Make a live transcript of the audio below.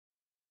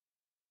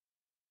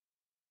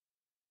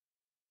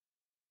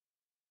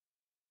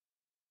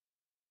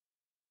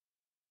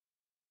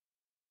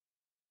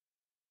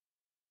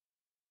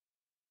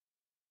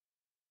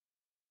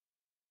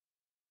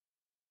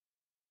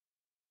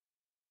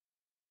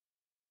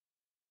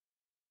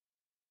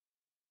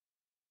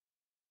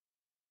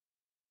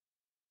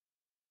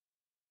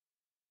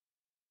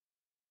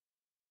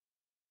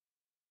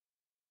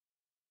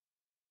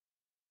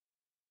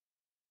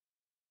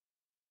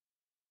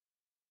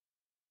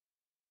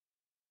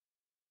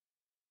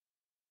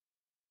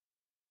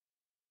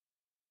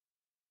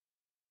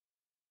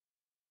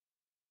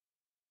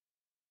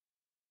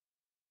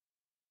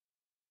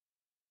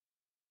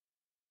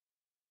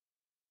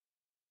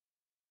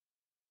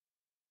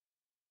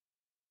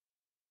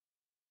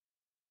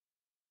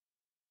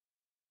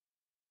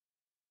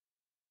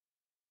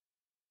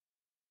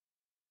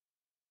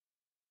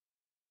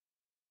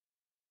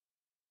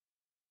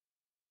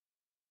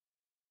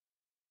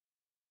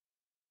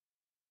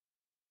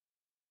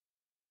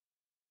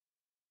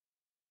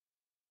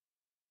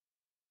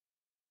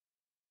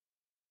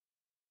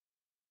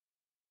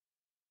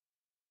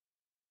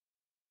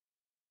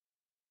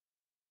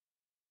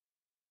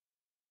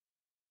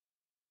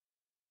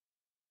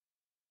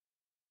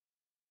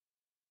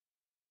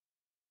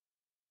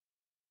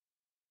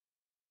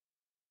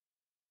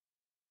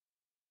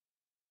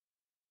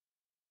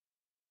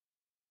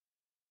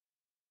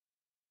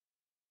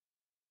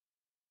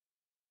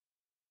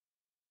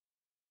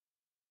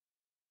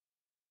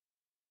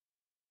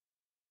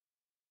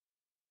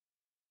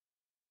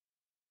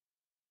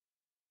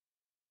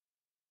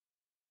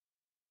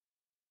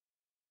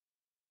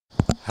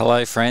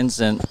Hello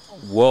friends, and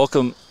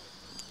welcome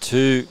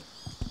to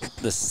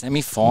the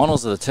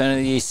semi-finals of the Turn of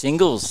the Year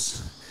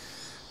singles.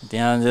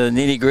 Down to the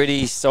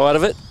nitty-gritty side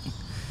of it.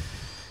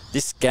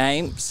 This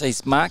game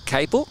sees Mark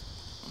Caple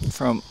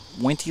from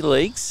Winty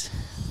Leagues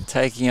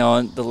taking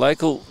on the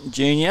local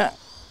junior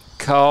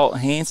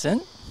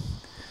Hansen.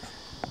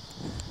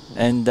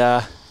 And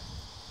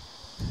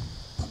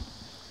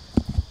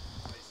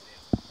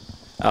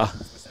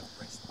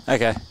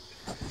okay.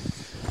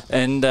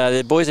 And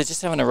the boys are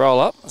just having a roll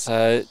up.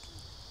 So,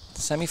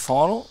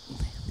 semi-final,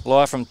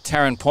 live from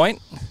Taren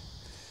Point.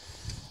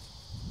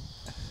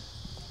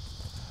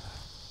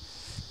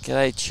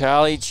 G'day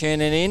Charlie,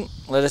 tuning in.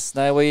 Let us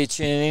know where you're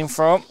tuning in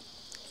from.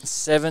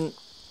 7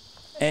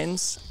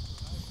 ends.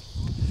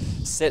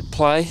 Set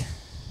play.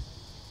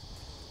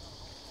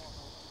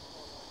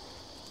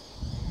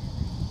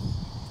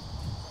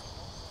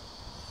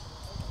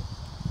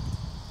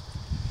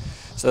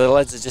 So the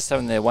lads are just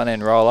having their one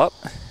end roll up.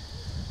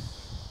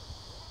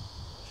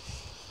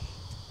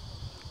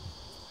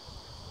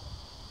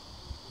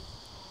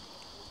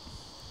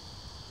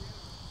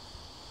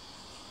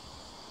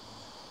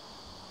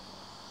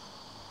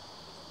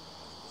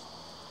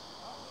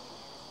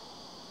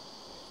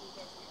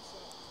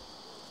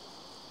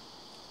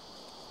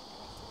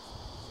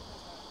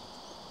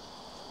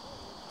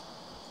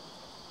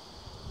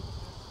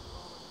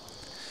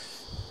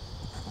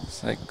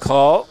 So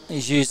Kyle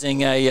is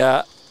using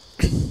a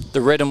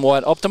the red and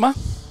white Optima.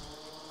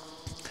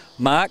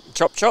 Mark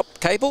Chop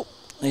Caple,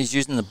 he's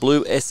using the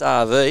blue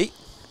SRV.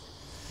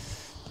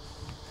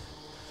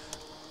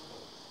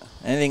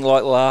 Anything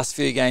like the last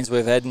few games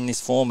we've had in this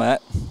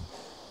format,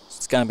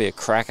 it's going to be a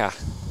cracker.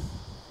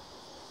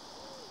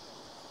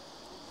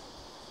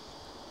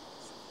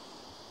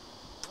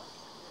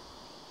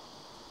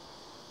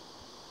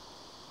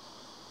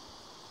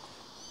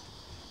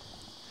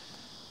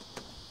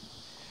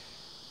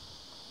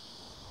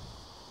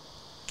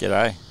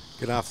 G'day.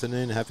 Good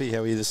afternoon, Happy.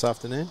 How are you this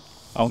afternoon?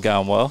 I'm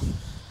going well.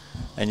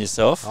 And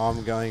yourself?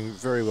 I'm going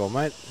very well,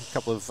 mate. A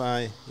couple of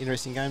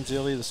interesting games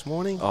earlier this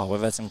morning. Oh,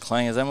 we've had some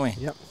clangers, haven't we?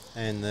 Yep.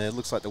 And it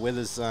looks like the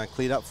weather's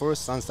cleared up for us.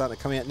 Sun's starting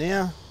to come out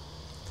now.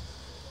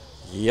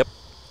 Yep.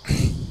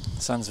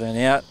 Sun's been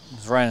out.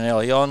 It's raining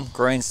early on.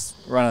 Green's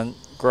running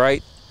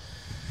great.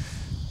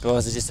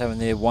 Guys are just having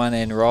their one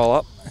end roll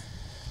up.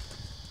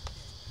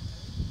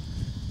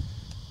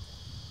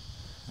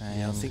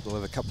 Yeah, I think we'll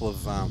have a couple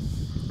of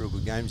real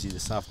good games here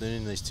this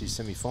afternoon in these two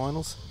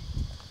semi-finals.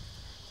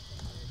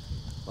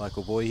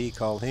 Local boy here,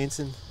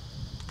 Hansen,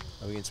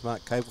 up against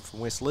Mark Caple from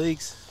West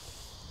Leagues.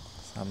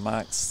 So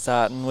Mark's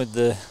starting with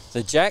the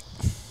jack.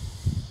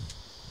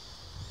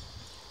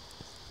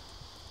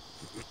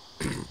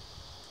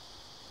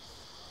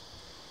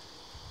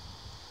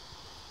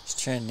 Just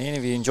tuning in.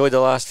 If you enjoyed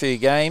the last few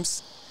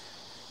games,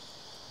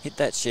 hit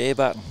that share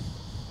button.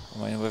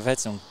 I mean, we've had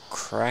some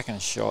cracking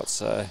shots,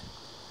 so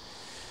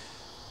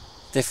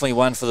definitely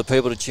one for the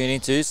people to tune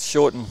into. It's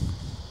short and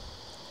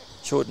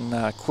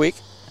quick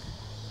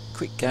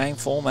game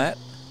format.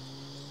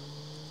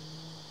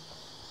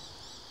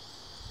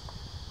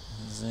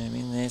 Zoom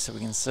in there so we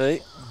can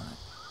see.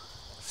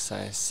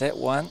 So set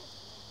one,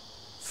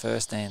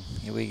 first end.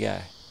 Here we go.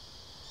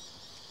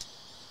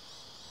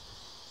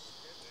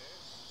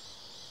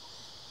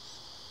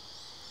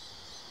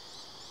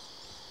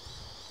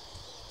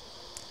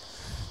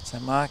 So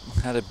Mark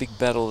had a big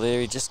battle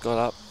there. He just got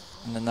up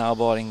in the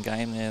nail-biting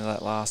game there,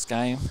 that last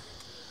game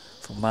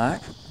for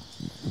Mark.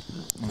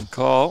 And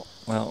Kyle,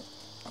 well,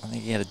 I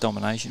think he had a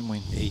domination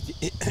win.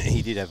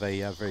 He did have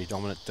a very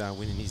dominant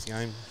win in his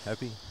game,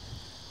 Happy.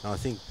 And I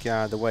think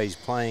the way he's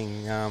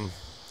playing, I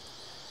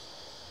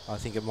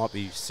think it might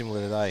be similar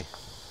today.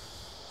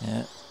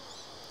 Yeah.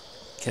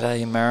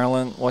 G'day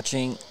Marilyn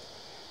watching.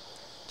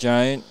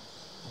 Joan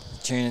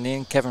tuning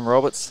in. Kevin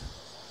Roberts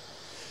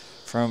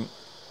from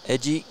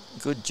Edgy.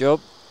 Good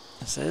job,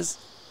 it says.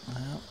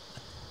 Well,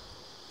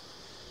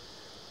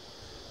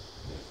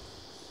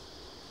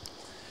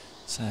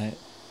 so,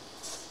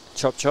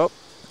 Chop.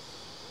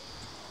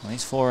 Well,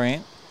 he's 4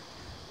 in.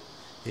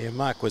 Yeah,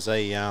 Mark was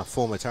a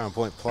former Taren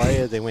Point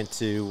player. They went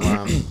to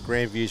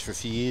Grandviews for a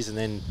few years and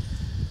then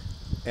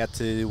out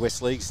to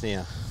West Leagues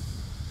now.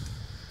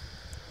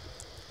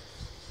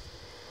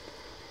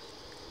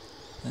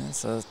 Yeah,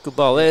 so, good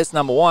ball there. It's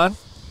number one.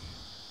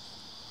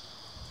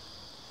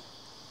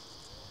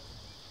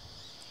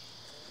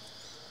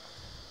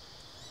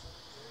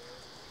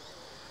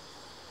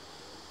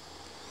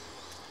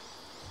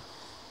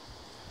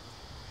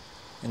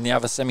 In the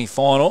other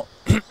semi-final,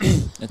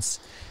 it's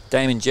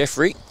Damon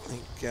Jeffrey. I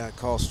think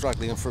Kyle's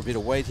struggling for a bit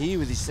of weight here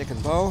with his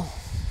second bowl.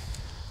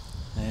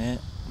 Yeah,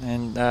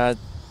 and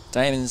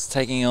Damon's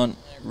taking on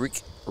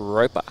Rick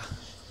Roper.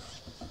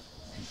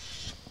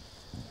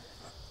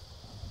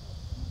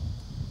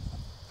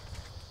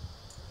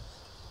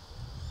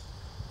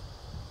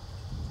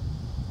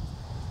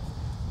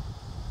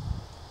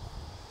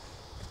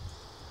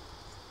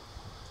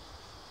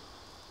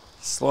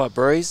 Slight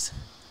breeze.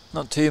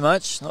 Not too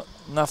much, not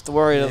enough to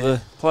worry of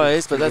the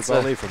players, but that's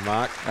a from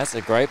Mark. That's a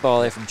great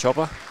ball there from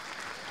Chopper.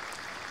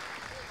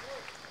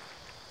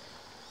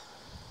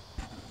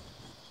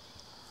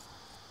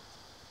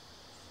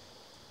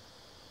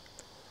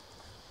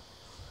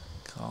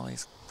 Oh,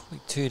 he's probably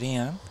 2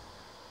 down.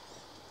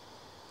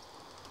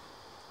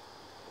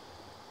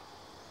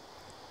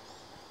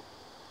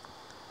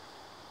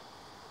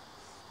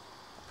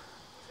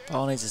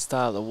 Bowl needs to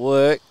start the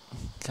work.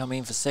 Come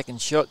in for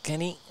second shot,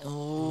 Kenny.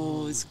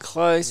 Oh, it's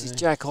close. Yeah. He's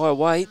jack high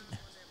weight.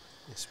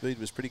 The speed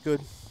was pretty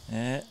good.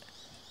 Yeah.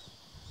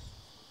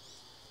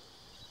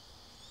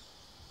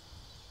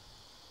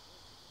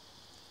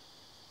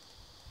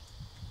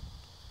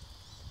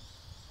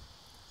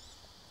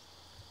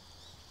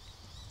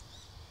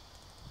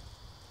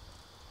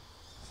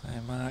 So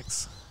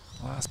Mark's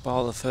last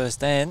bowl of the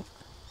first end.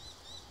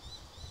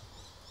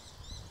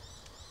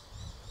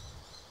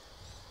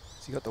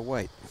 Has he got the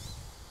weight?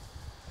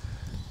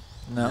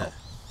 No.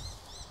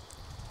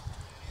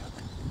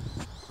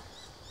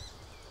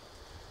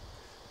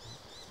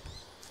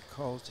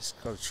 Cole's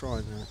just got to try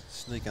and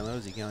sneak under.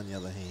 Does he go on the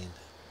other hand?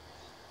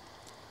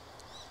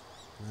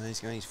 No,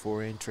 he's going his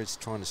forehand treads,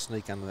 trying to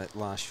sneak under that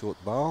last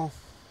short bowl.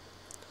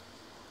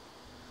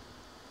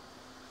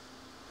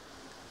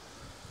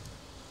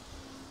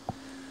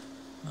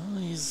 Oh,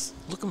 he's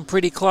looking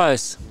pretty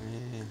close.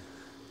 Yeah.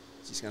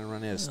 Just going to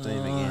run out of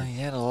steam again.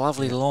 He had a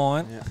lovely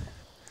line. Yeah.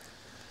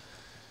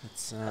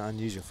 It's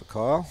unusual for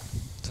Kyle.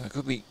 So it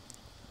could be...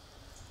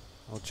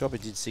 Well, Chopper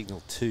did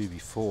signal 2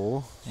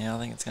 before. Yeah, I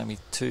think it's going to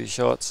be 2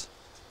 shots.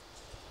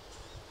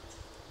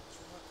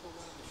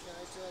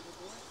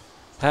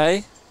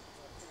 Hey?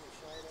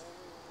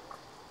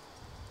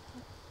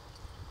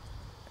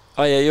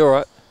 Oh yeah, you're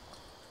right.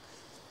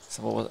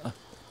 So what was it?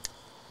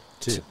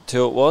 2.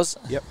 2 it was?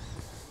 Yep.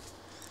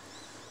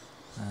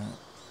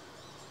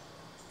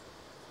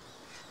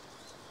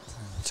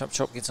 Chop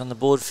Chop gets on the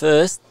board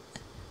first.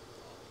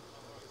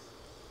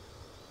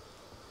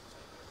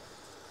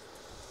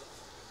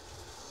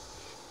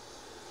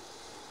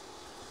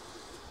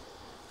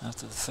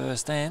 After the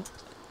first ant.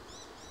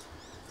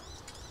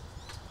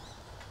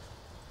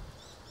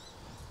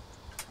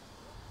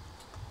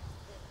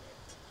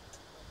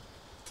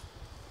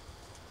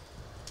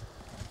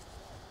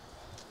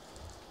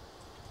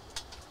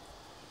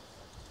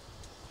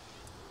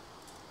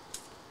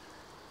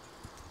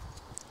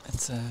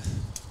 It's a,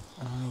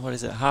 what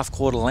is it, half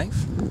quarter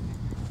length.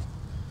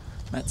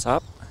 Matt's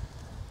up.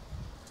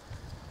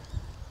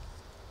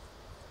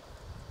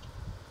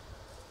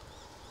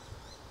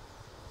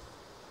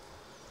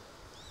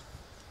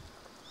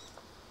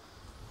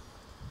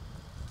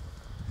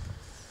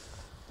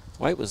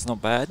 Weight was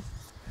not bad.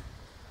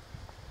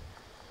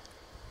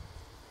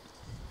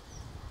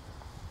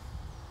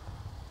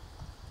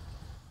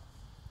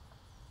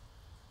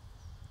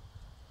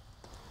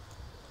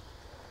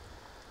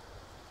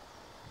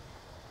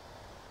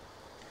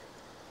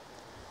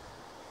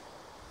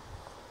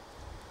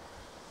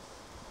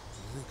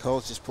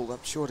 Cole's just pulled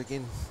up short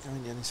again,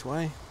 going down this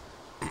way.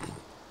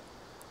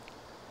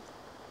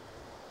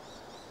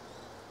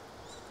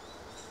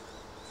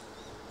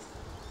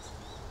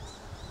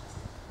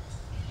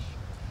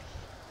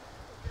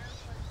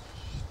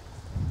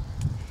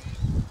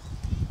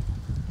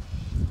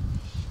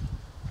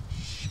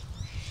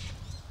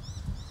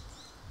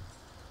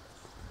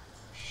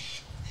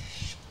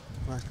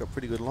 Mark's got a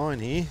pretty good line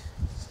here.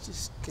 He's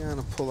just going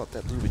to pull up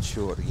that little bit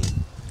short again.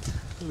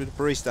 A little bit of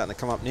breeze starting to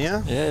come up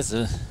now. Yeah, it's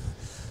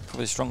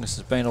probably the strongest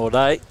it's been all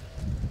day.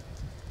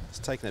 It's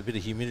taking that bit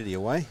of humidity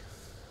away.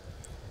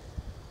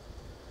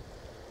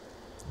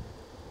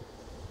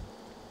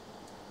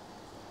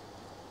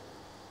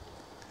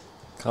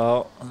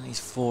 Kyle, he's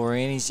 4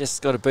 in. He's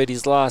just got to beat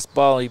his last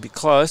bowl. He'd be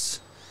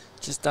close.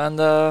 Just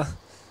under.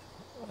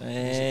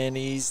 And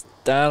he's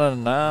done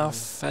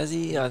enough, has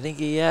he? I think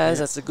he has.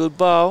 Yeah. That's a good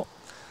bowl.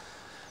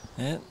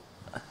 Yeah.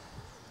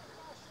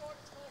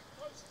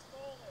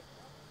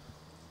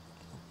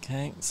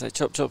 Okay, so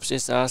Chop Chop's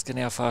just asking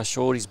how far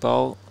short his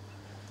bowl.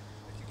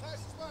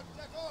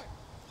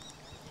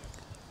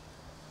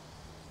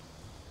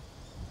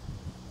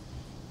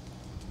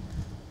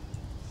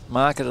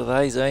 Marker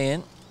today's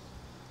Ian.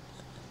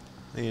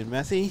 Ian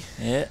Matthew.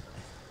 Yeah.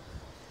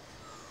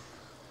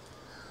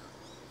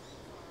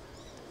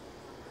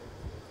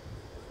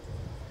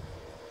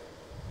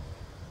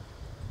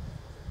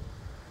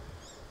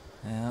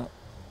 Now,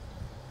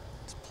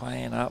 it's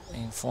playing up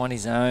in find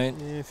his own.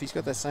 Yeah, if he's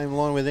got that same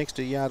line with an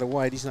extra yard of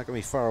weight, he's not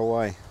going to be far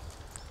away.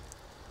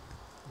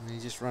 And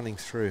he's just running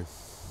through.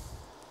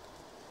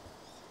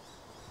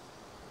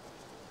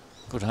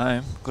 Good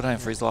home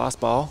for his last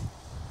bowl.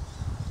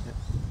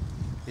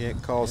 Yeah,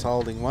 Cole's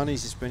holding one.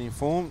 He's just been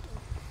informed.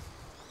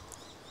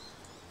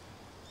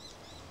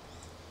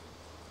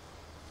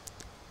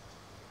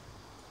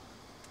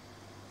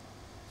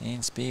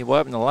 And Spear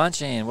wiping the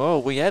lunch, and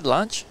well, we had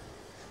lunch.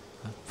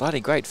 A bloody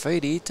great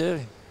feed here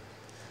too.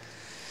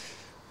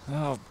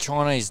 Oh,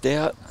 Chinese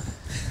doubt.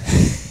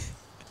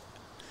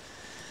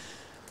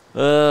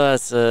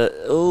 That's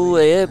oh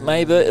yeah,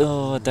 maybe.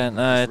 Oh, I don't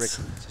know.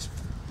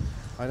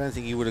 I don't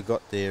think he would have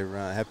got there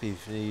happy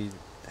if he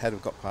had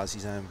have got past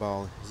his own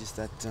bowl. He's just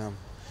that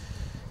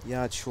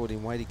yard short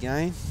in weight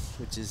again,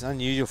 which is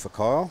unusual for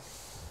Kyle.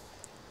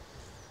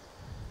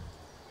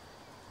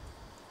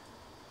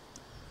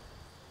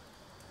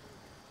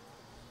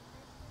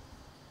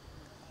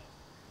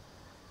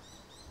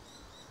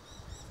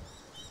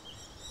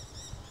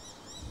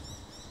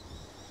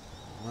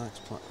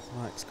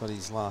 Mark's got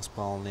his last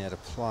bowl now to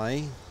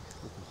play.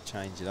 Looking to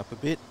change it up a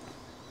bit.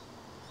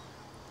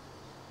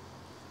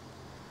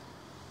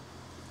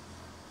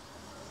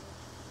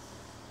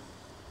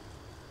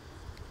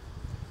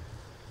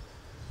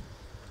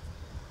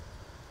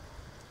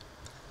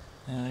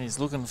 And he's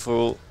looking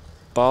for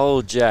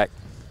bowl jack.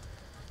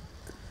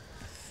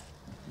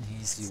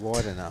 Is he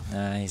wide enough?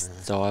 No, he's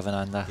diving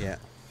under. Yeah.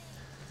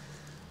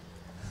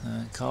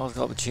 Kyle's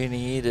got opportunity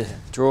here to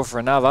draw for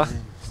another.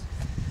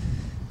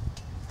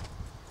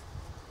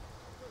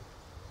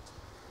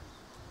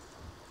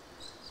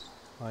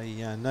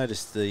 I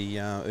noticed the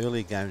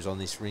earlier games on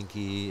this rink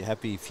here.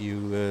 Happy if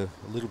you were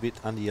a little bit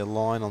under your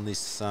line on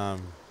this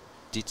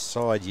ditch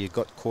side, you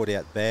got caught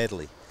out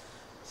badly.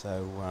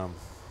 So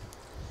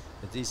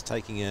it is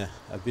taking a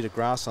bit of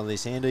grass on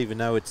this hand, even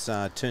though it's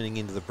turning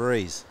into the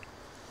breeze.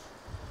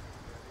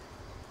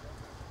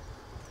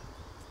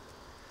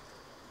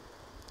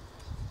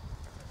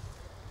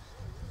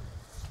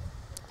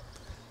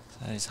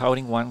 So he's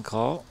holding one,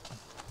 Kyle.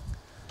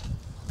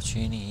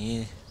 Opportunity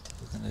here,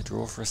 looking to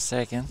draw for a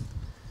second.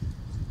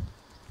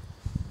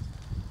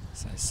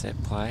 So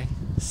set play,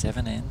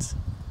 7 ends,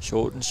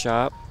 short and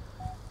sharp.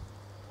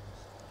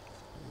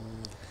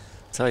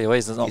 Tell you,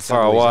 he's not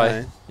far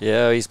away.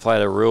 Yeah, he's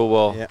played it real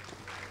well. Yeah.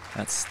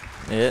 That's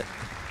it.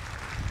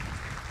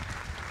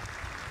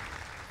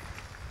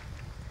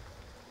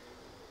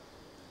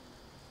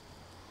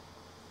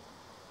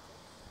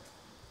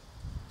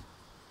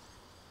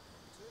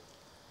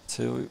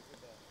 Two.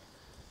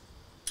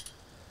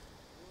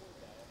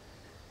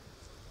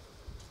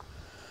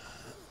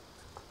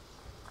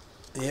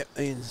 Yep,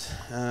 Ian's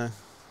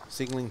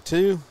signalling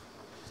 2.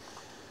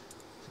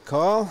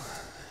 Kyle,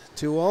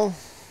 2 all.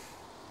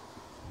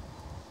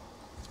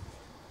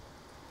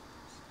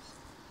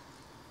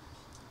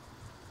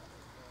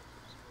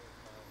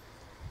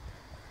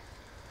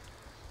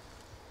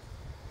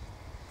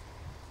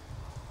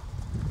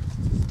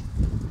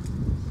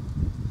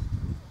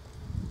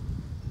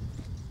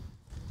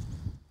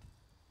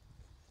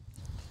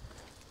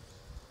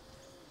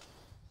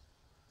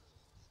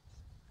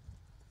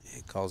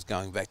 Kyle's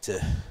going back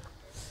to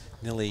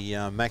nearly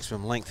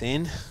maximum length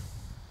end.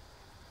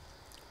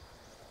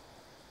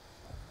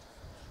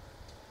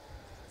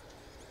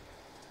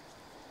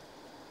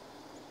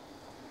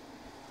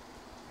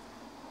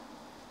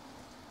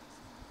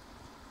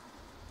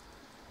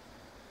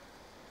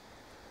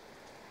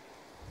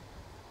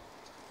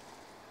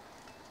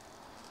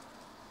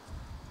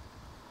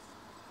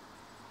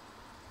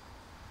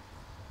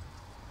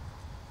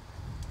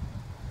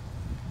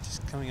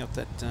 Just coming up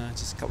that,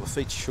 just a couple of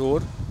feet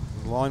short.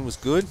 The line was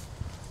good.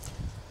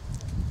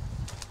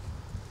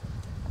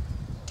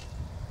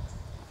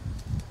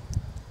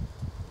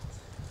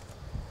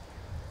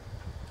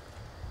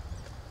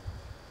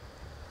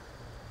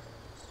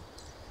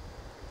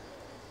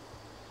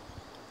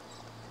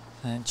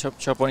 And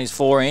chop on his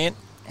forehand.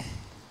 I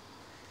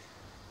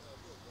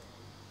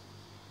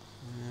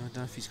don't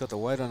know if he's got the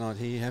weight or not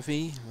here, have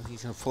he? I think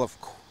he's going to pull off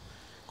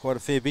quite a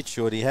fair bit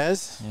short, he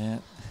has. Yeah.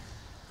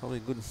 Probably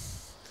a good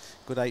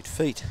 8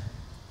 feet.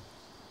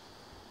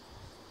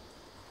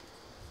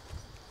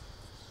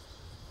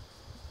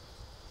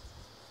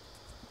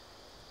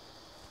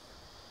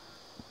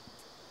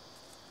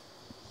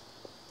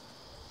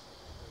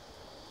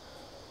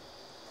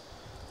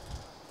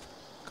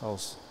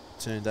 Cole's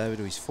turned over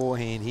to his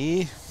forehand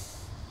here.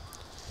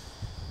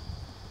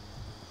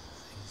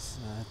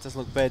 It doesn't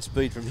look bad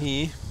speed from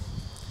here.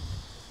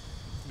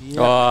 Yep.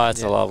 Oh,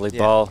 it's a lovely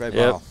bowl. Great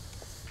bowl.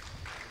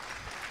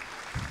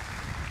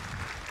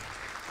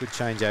 Good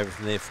change over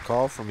from there for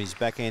Cole, from his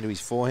backhand to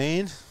his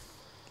forehand.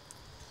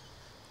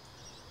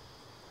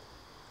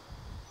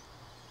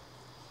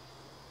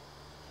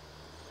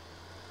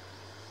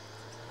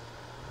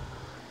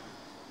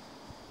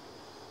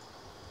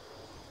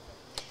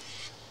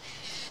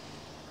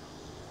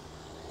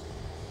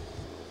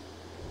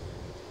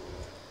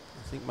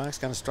 I think Mark's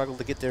going to struggle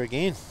to get there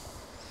again.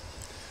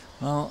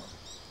 Well,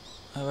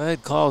 I've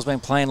heard Kyle's been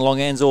playing long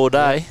ends all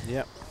day.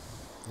 Yep.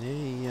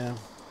 Yeah,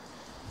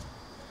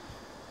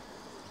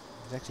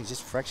 he's actually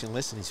just a fraction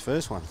less than his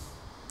first one.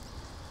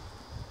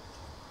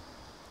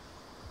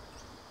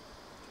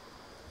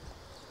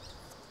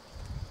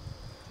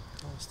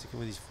 Kyle sticking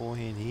with his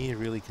forehand here,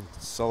 really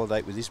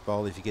consolidate with this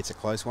bowl if he gets a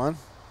close one.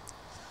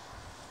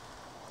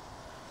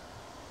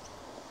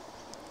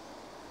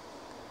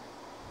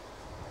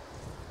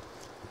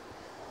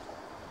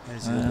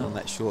 How's he looking on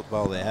that short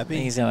bowl there,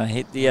 Happy? He's going to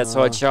hit the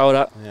outside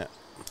shoulder. Yeah.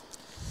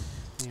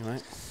 Anyway.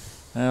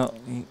 Well,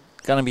 he's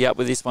going to be up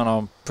with this one.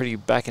 I'm pretty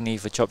backing here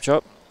for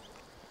Chop.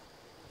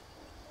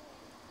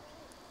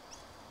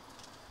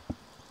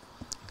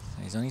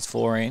 He's on his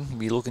forehand. He'll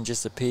be looking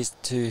just to pierce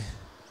two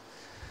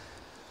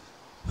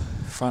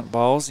front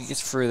bowls. He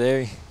gets through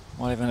there. He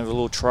might even have a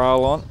little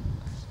trail on.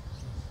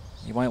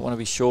 You won't want to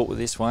be short with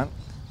this one.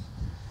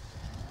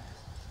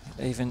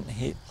 Even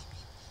hit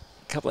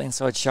a couple of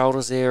inside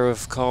shoulders there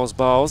of Kyle's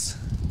bowls.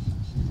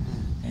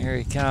 Here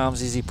he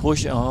comes. Is he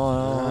pushing?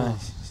 Oh, no,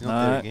 he's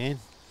not there again.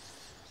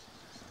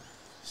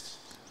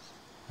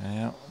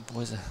 Yeah,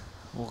 boys are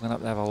walking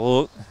up to have a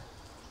look.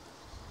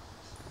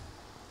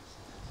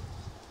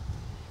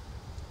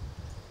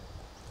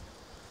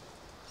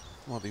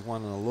 Might be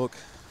one and a look.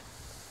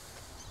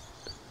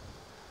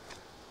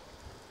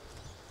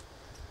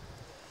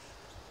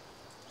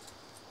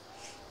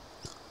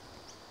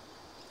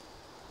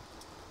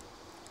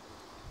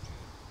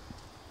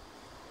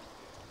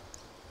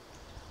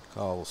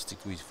 Kyle will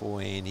stick to his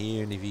forehand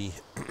here, and if he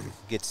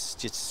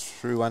gets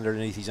through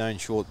underneath his own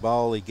short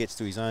bowl, he gets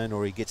to his own,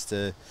 or he gets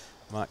to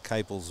Mark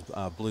Caple's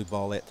blue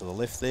bowl out to the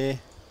left there.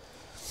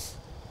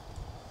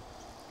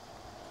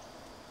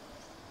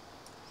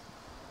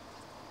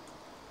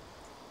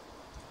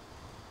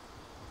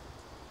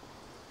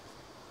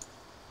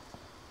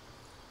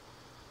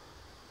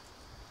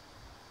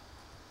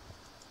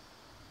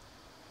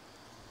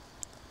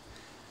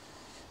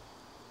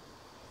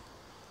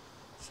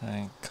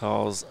 So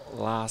Kyle's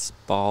last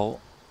bowl,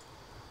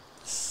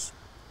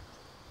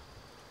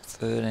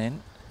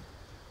 13.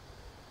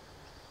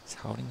 He's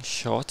holding a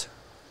shot.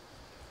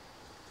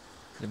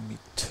 Give me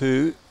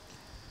 2.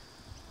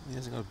 He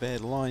hasn't got a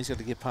bad line. He's got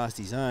to get past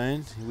his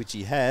own, which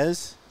he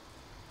has.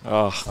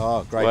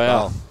 Oh, great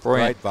wow, bowl.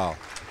 brilliant. Great bowl.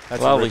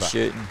 That's lovely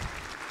shooting.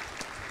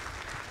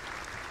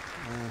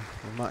 Well,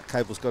 Mark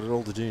Caple's got it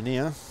all to do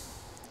now.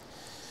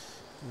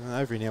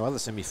 Over in our other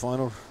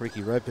semi-final,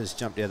 Ricky Roper's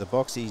jumped out of the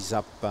box. He's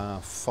up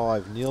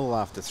 5-0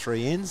 after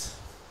 3 ends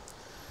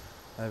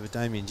over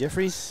Damien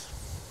Jeffries.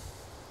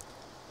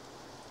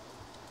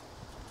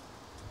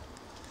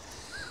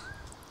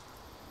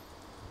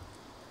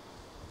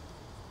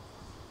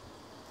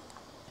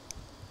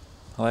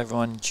 Hello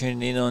everyone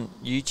tuning in on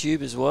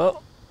YouTube as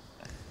well.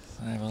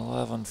 So we're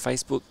live on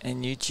Facebook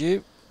and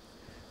YouTube.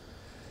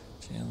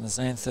 On the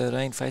Zone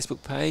 13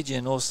 Facebook page,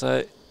 and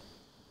also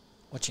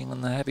watching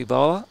on the Happy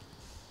Bowler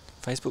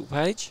Facebook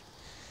page.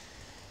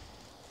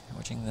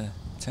 Watching the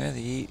Turn of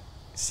the Year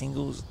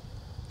Singles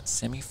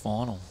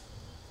Semi-Final.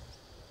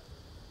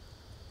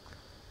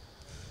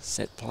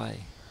 Set play.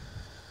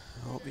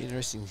 It'll be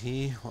interesting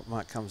here what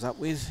Mark comes up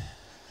with.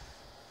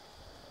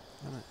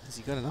 Has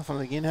he got enough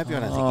on it again, Happy?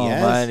 I don't think he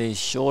has. Oh, mate, he's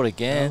short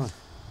again.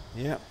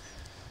 Yeah.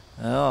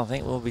 Oh, I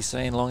think we'll be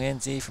seeing long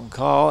ends here from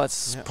Kyle.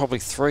 That's probably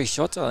 3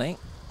 shots, I think.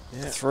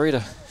 Yeah. 3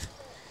 to...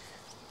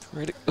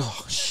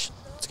 Oh,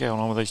 what's going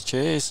on with these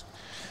chairs?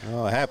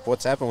 Oh, Hap,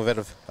 what's happened? We've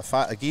had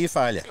a gear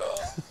failure.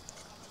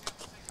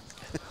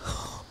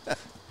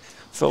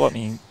 Felt like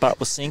my butt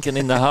was sinking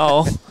in the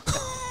hole.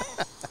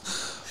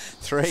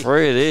 3.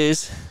 3 it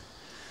is.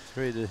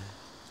 3 to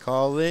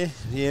Kyle there.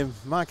 Yeah,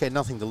 Mark had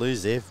nothing to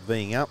lose there for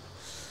being up.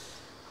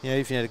 You know,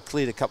 if you had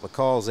cleared a couple of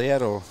Kyles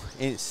out or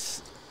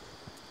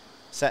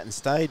sat and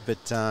stayed,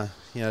 but,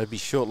 you know, to be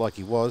short like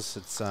he was,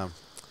 it's a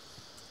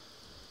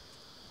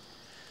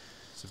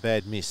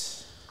bad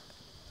miss.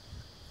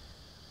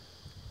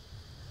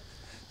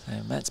 So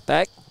Matt's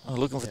back. I'm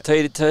looking for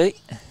T to T.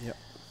 Yep.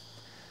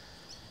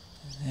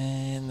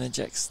 And the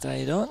jack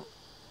stayed on.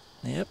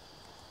 Yep.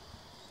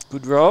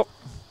 Good roll.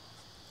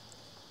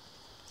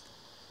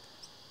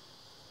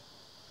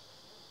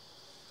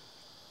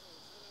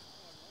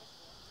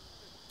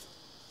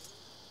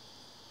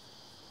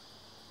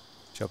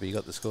 Choppy, you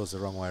got the scores the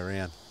wrong way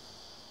around.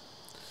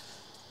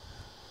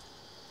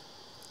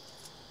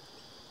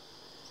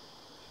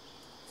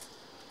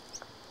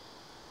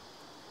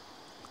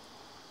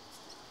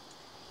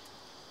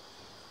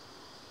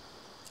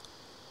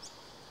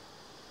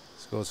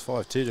 Scores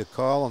 5-2 to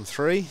Kyle on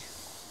 3.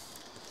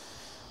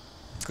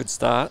 Good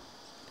start.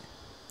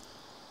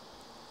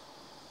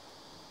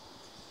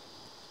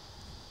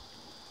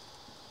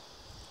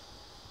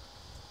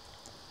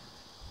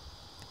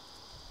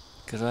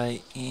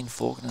 G'day, Ian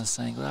Faulkner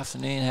saying good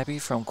afternoon, Happy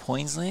from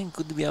Queensland.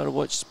 Good to be able to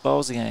watch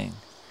bowls again.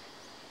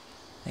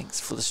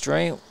 Thanks for the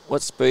stream.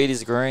 What speed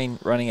is the green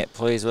running at,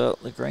 please? Well,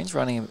 the green's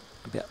running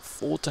about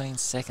 14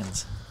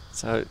 seconds.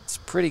 So it's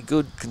pretty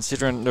good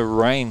considering the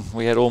rain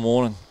we had all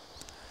morning.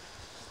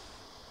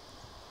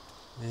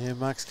 Yeah,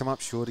 Mark's come up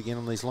short again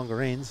on these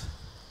longer ends.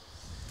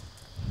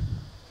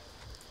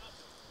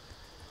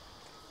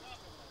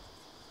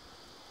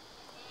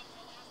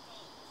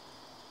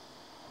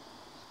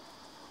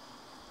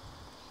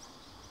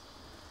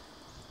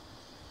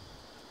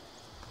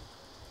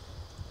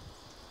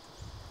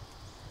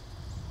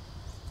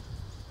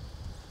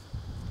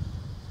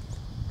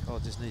 Kyle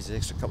just needs an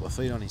extra couple of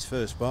feet on his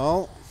first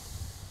bowl.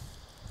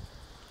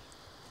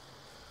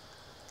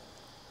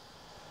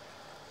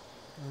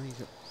 He's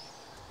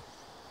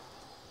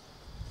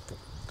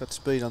got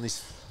speed on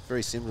this,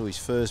 very similar to his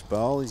first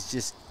bowl. He's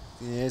just,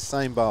 yeah,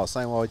 same bowl,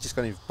 same way. Just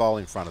got his bowl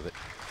in front of it.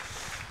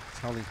 He's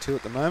holding 2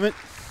 at the moment.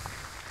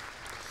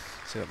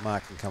 See what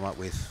Mark can come up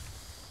with.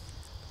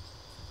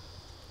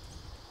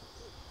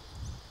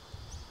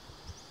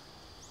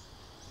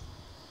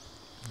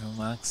 No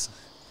marks.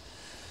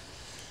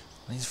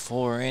 He's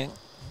 4 in.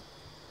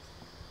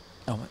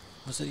 Oh,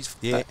 was it his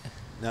back?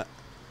 No.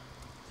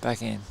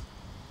 Back end.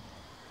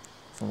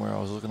 From where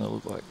I was looking, it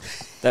looked like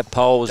that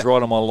pole was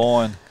right on my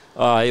line.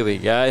 Oh, here we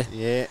go.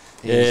 Yeah.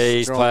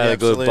 He's played a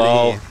good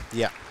bowl.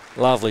 Yeah.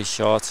 Lovely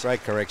shots.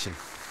 Great correction.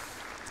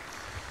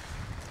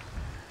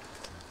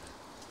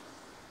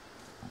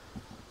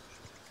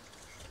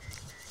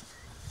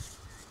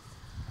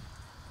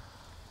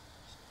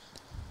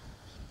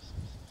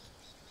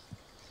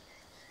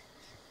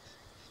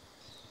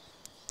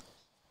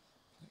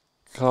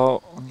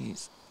 Cole on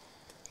his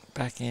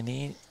back end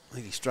here. I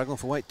think he's struggling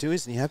for weight too,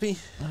 isn't he, Happy?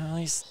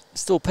 He's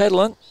still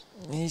pedaling.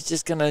 He's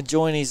just going to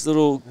join his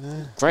little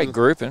great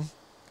grouping.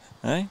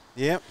 Eh?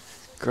 Yep.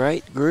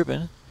 Great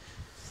grouping.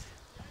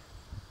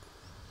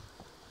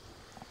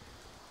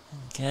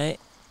 Okay.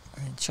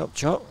 And chop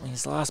chop.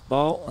 His last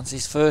bowl. It's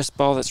his first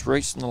bowl that's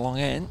reached in the long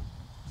end.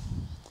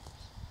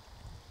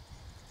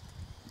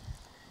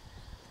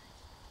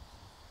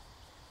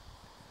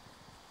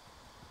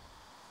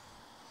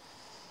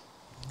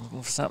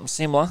 Looking for something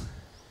similar.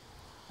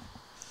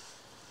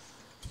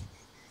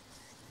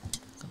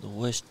 Got the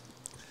worst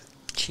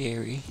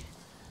cherry.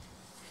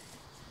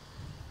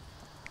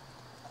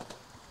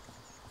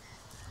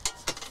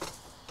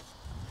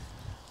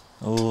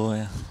 Oh,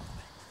 yeah.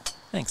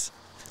 Thanks.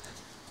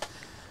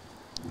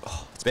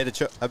 Oh, it's better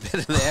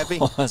than Happy.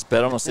 Oh, that's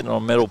better. I'm not sitting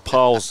on metal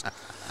poles.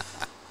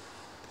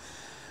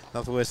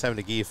 Nothing worse having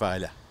a gear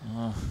failure.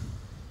 Oh.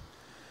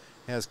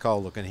 How's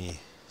Cole looking here?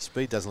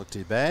 Speed doesn't look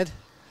too bad.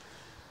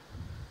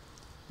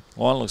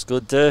 Wine looks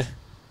good too.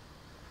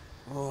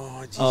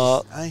 Oh,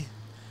 jeez. Hey?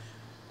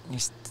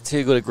 He's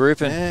too good at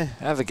grouping. Yeah.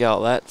 Have a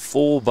go at that.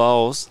 4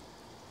 bowls.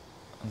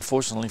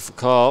 Unfortunately for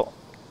Cole.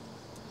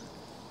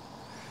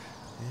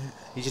 Yeah.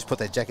 You just put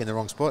that jack in the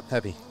wrong spot,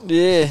 Happy.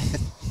 Yeah.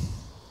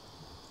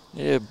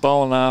 Yeah,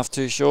 bowl and a half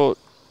too short.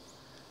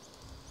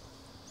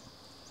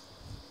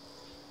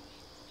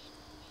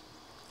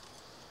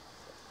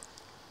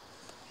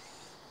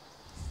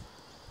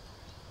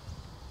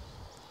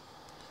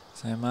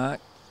 So,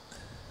 Mark.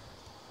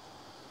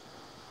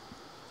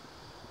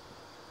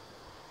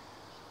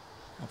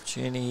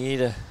 Opportunity here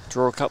to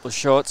draw a couple of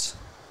shots.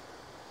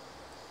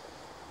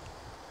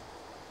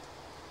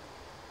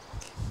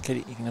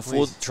 You can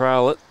afford to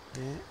trail it.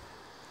 Yeah.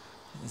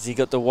 Has he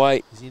got the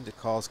weight? Is he into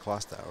Cole's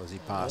cluster or is he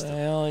past it?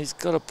 Well, he's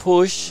got to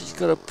push. He's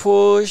got to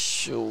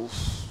push. Oof.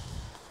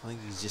 I think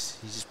he's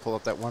just pull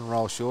up that one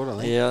roll short, I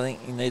think. Yeah, I think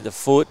you need the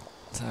foot.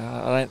 So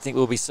I don't think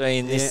we'll be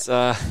seeing this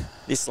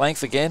this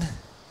length again.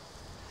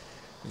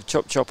 We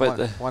chop at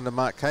the one to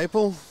Mark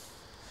Caple.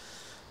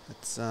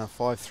 It's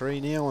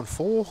 5-3 now on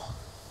 4.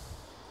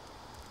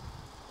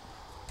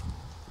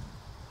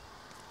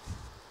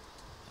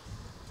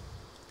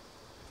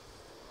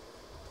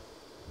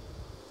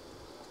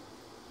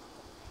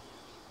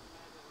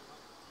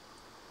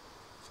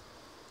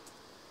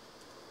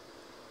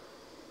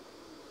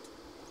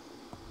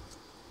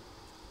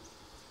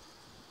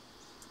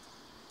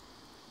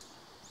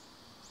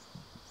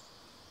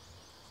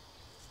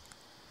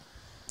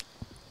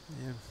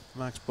 Yeah,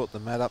 Mark's brought the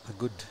mat up a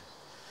good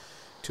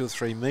 2 or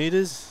 3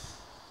 metres.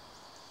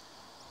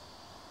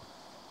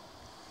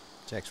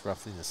 Jack's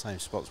roughly in the same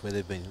spots where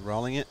they've been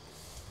rolling it.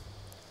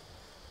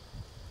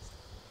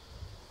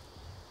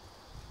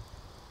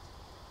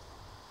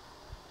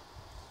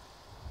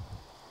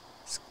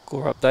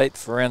 Score update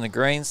for around the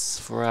greens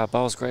for our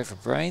Bowls Great for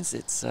Brains.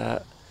 It's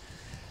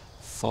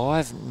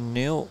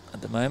 5-0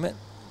 at the moment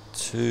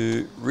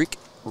to Rick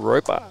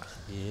Roper.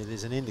 Yeah,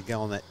 there's an end to go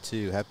on that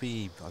too,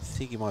 Happy. I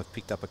think he might have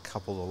picked up a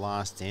couple the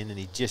last end, and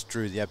he just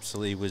drew the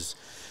absolute. He was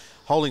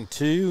holding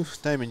 2.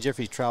 Damon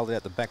Jeffries trailed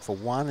out the back for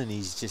 1, and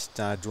he's just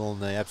drawn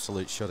the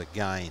absolute shot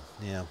again.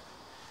 Now,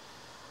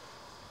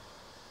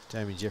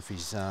 Damon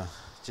Jeffries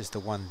just a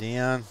 1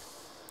 down.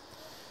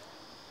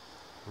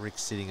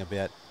 Rick's sitting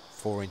about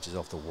 4 inches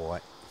off the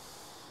white.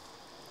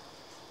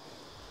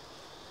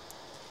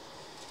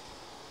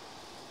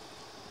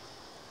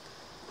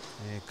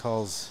 Yeah,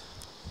 Cole's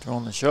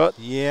Drawing the shot.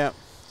 Yeah,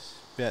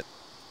 about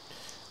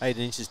 8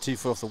 inches, 2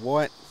 foot off the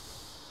white.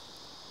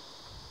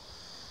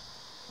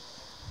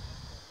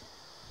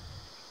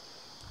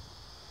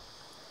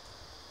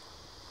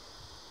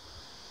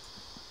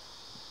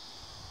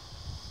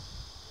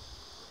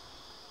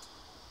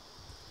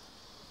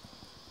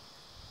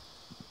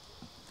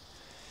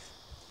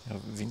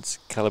 Vince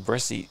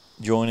Calabresi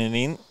joining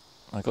in.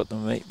 I got to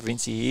meet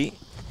Vincey here.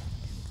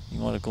 He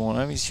might have gone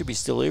home. He should be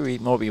still here. He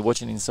might be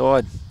watching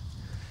inside.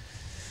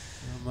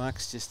 Well,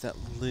 Mark's just that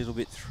little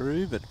bit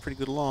through, but pretty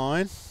good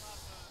line.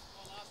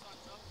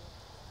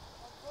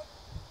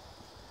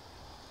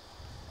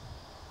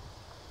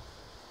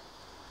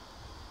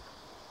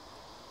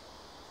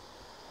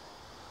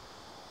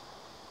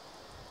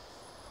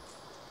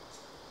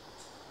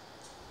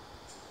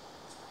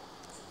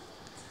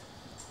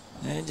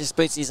 Yeah, it just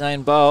beats his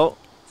own bowl.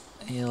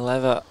 He'll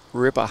have a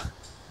ripper.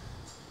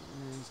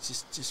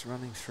 He's just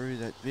running through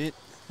that bit.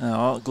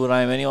 Oh, good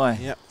aim anyway.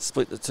 Yep.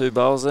 Split the 2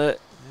 bowls there.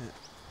 Yeah.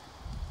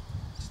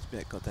 Just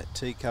about got that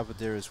tee covered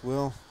there as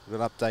well. We've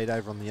got update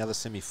over on the other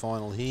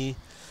semi-final here.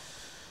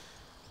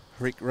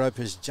 Rick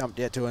Roper's jumped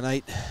out to an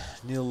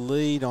 8-0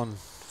 lead on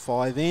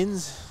 5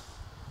 ends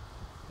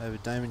over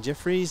Damon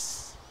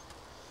Jeffries.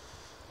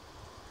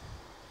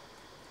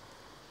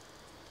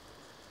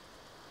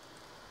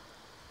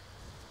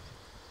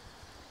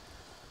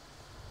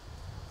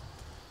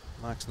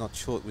 Mark's not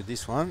short with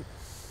this one.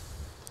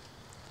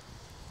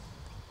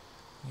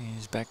 Yeah,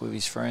 he's back with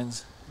his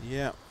friends.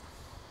 Yeah.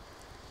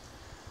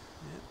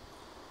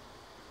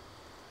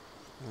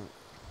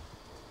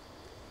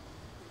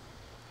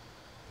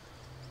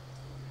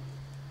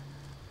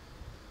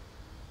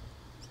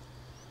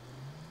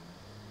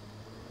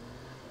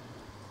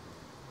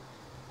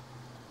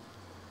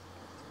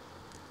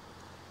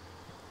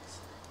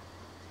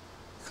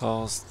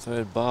 Kyle's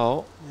third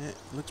bowl. Yeah,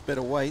 looks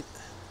better weight.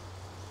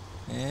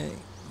 Yeah,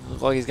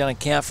 looks like he's going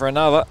to count for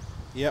another.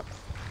 Yep.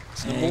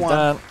 It's And number he's one.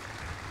 done.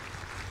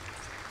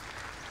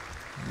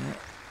 Yeah.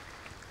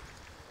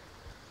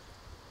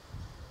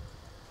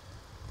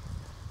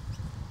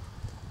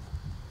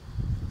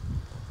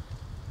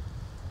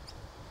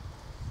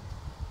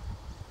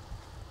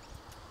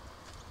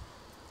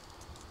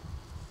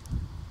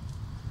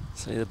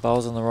 See the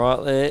bowls on the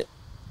right there.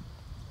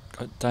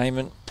 Got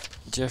Damon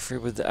Jeffrey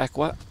with the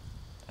Aqua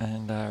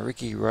and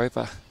Ricky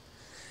Roper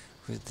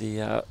with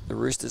the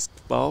Roosters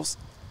bowls.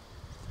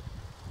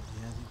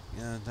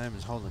 Yeah, I think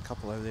Damon's holding a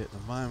couple over there at the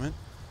moment.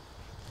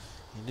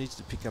 He needs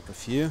to pick up a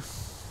few.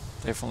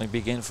 Definitely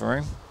big in for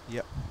him.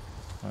 Yep.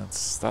 Let's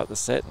start the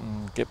set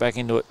and get back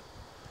into it.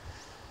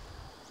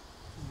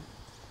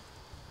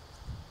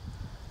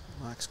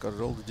 Mark's got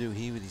it all to do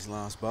here with his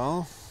last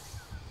bowl.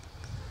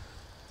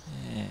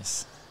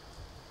 Yes.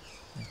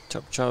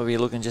 Chop will be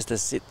looking just to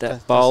sit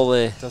that bowl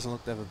there. Doesn't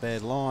look to have a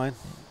bad line.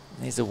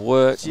 Needs to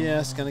work.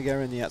 Just going to go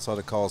around the outside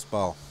of Kyle's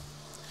bowl.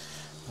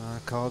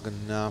 Kyle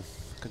can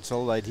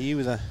consolidate here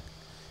with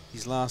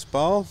his last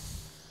bowl.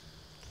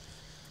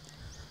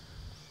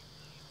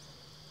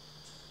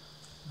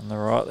 On the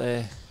right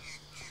there.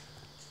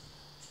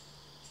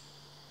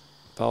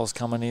 Bowl's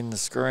coming in the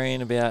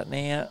screen about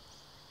now.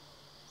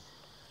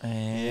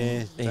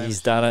 And Yeah,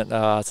 he's done it.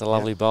 Oh, it's a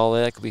lovely bowl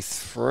there. It could be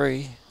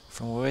 3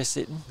 from where we're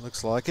sitting.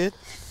 Looks like it.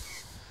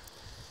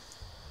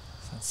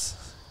 That's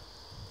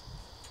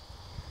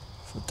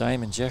for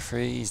Damon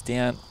Jeffrey. He's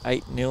down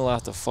 8-0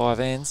 after 5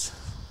 ends.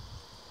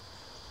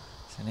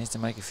 So he needs to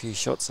make a few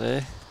shots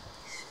there.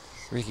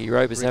 Ricky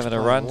Roper's having a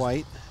run.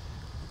 Weight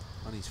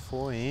on his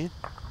forehand.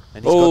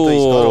 And he's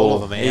got all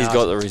of them out. He's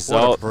got the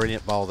result. What a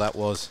brilliant bowl that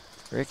was.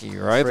 Ricky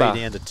Roper.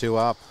 3 down to 2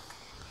 up.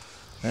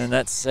 And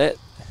that's set.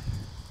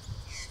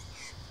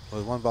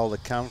 With 1 bowl to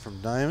come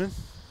from Damon.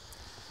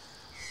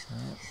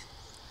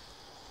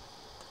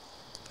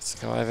 Let's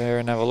go over here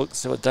and have a look,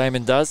 see what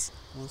Damon does.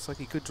 Looks like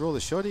he could draw the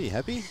shot. Are you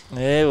happy?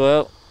 Yeah,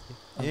 well,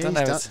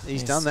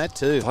 he's done that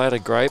too. Played a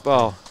great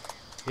bowl.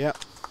 Yep.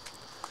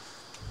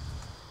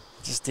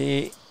 Just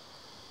here,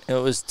 it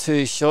was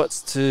 2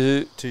 shots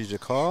to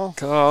Kyle.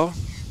 Kyle.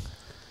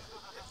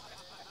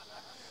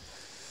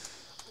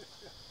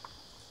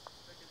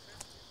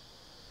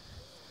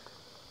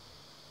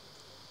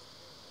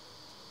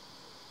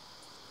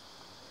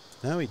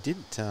 No, he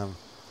didn't. Damon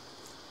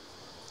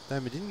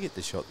didn't get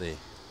the shot there.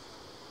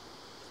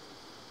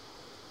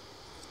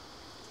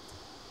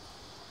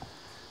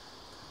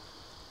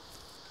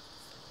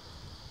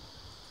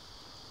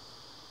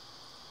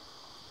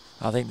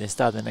 I think they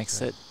start the next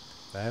set.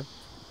 Bab?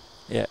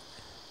 Yeah.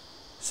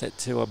 Set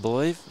 2, I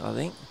believe, I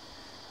think.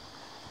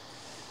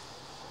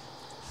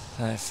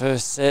 So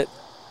first set.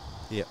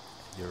 Yep,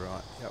 you're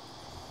right. Yep.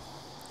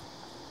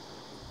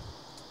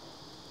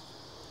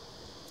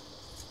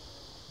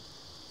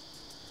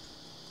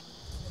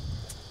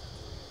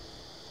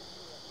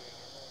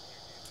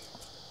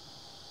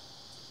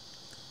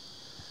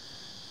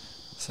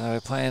 So we're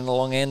playing the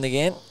long end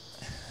again.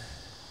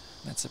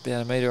 That's about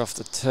 1 metre off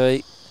the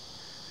tee.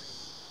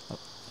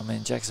 I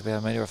mean, Jack's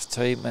about 1 metre off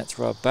the tee. Matt's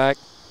right back.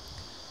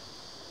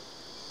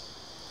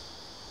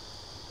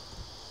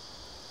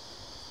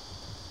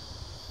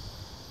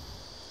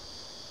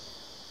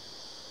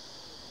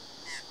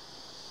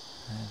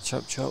 And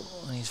Chop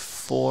on his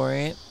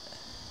forehand.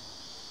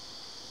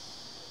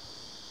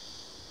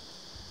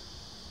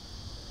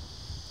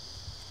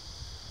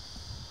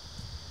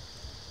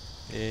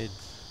 Yeah.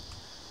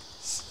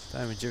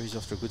 Damon Jerry's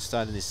off to a good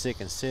start in this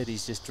second set.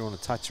 He's just drawn a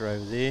toucher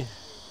over there.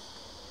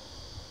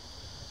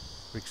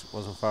 Rick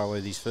wasn't far away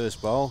with his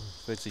first bowl.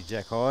 Virtually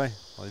jack high,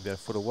 only about a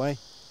foot away.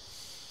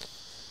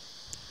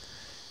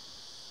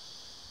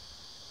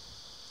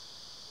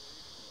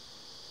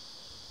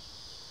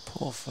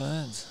 Poor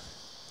Ferns.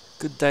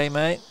 Good day,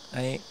 mate.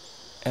 A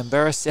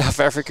embarrassed South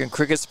African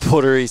cricket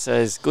supporter, he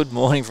says. Good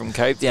morning from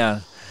Cape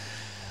Town.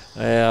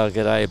 Well,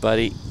 g'day,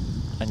 buddy.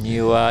 I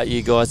knew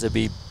you guys would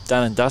be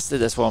done and dusted.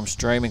 That's why I'm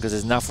streaming, because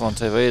there's nothing on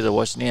TV to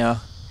watch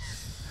now.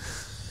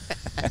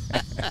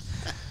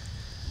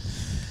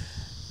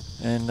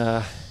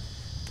 And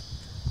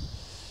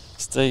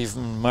Steve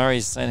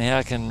Murray's saying,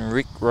 how can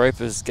Rick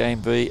Roper's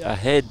game be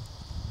ahead?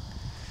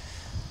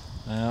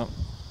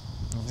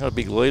 He's got a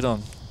big lead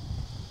on.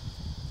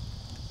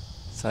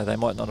 So they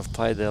might not have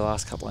played their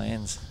last couple of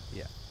ends.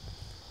 Yeah.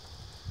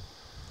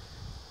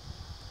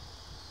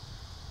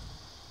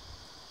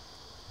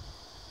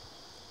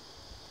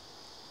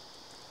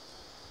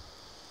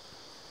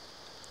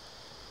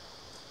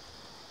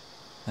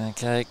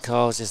 Okay,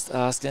 Kyle's just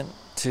asking.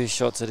 2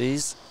 shots it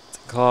is to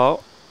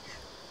Kyle.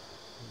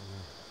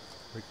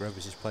 Rick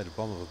Roberts just played a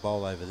bomb of a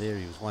bowl over there.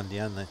 He was 1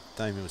 down.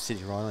 Damien was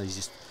sitting right on. He's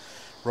just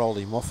rolled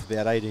him off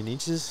about 18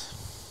 inches.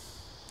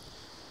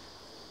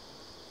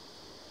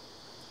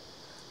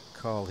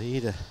 Kyle here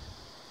to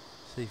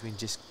see if we can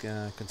just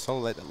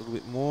consolidate that a little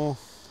bit more.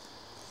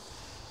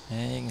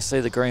 Yeah, you can see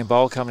the green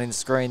bowl coming in the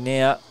screen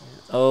now.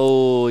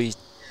 Oh, he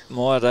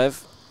might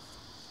have.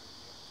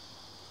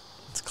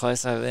 It's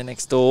close over there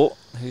next door.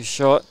 Who's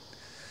shot?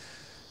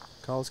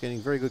 Cole's getting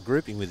very good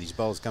grouping with his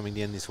bowls coming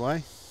down this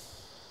way.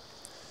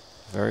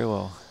 Very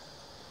well.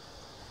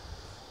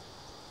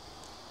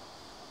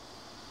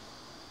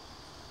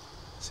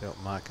 See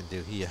what Mark can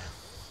do here.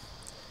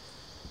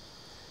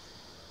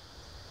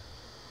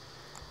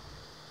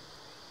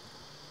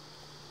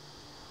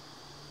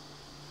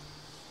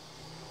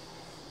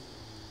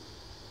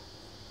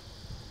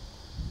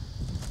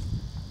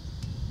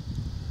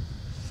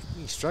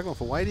 He's struggling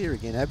for weight here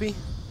again, Abby.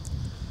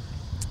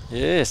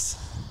 Yes.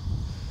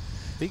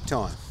 Big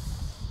time.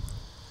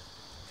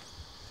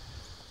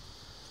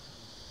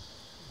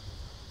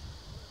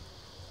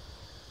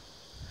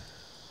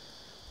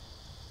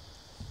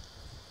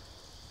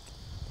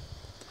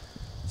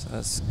 So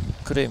that's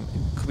could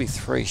be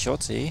 3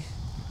 shots here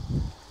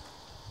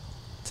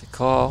to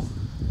Kyle.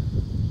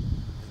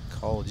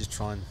 Cole just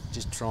try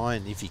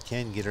and if he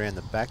can get around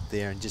the back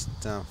there and just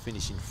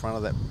finish in front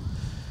of that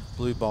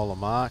blue bowler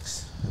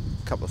Marks.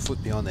 A couple of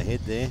foot behind the head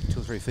there,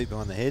 2 or 3 feet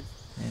behind the head.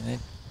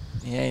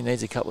 Yeah, he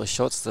needs a couple of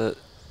shots to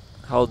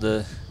hold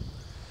the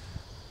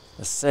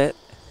set.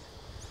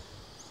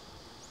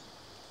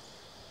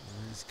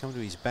 He's come to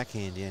his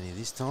backhand down here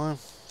this time.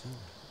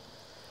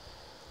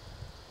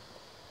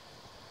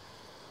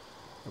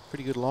 A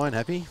pretty good line,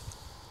 Happy.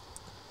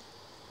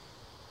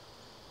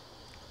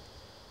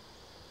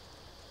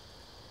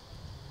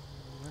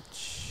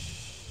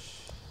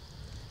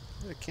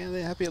 Can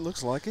they Happy? It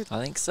looks like it.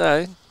 I think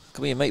so.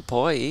 Could be a meat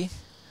pie here.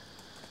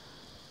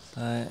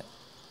 So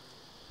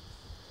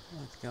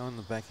let's go on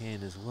the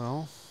backhand as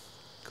well.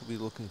 Could be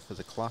looking for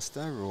the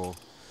cluster or.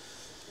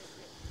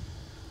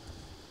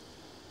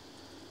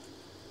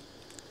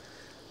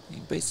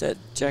 He beats that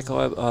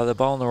the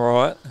ball on the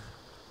right.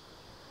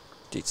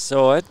 Ditch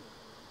side.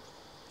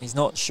 He's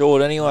not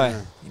short anyway.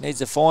 No. He needs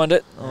to find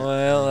it. Yeah,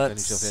 Well, got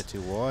that's himself out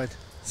too wide.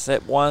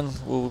 Set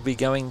 1 will be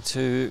going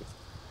to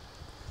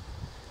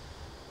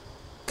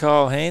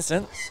Kyle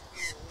Hansen.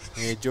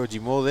 Yeah, Georgie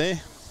Moore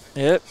there.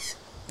 Yep.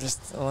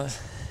 Just I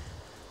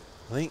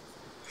think.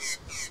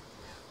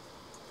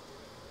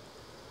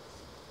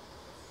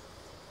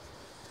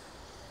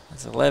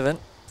 That's 11.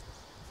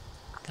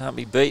 Can't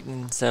be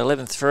beaten. So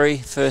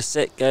 11-3. First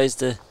set goes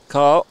to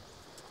Kyle.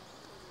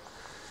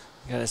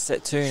 Go to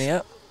set 2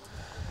 now.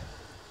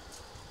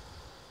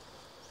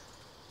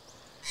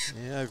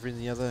 Yeah, over in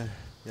the other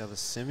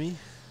semi.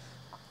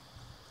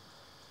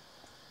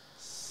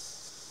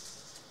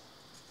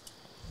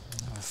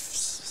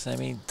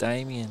 Semi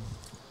Damon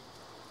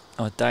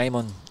got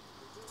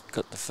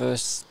the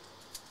first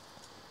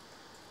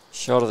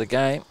shot of the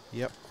game.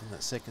 Yep, in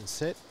that second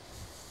set.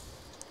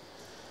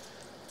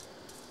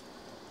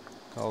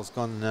 Cole's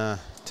gone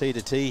T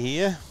to T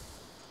here.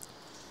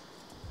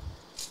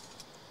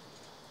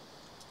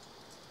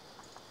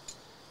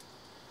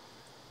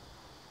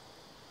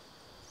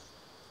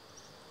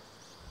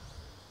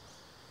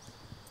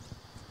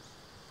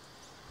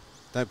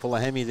 Don't pull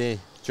a hammy there,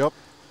 Job.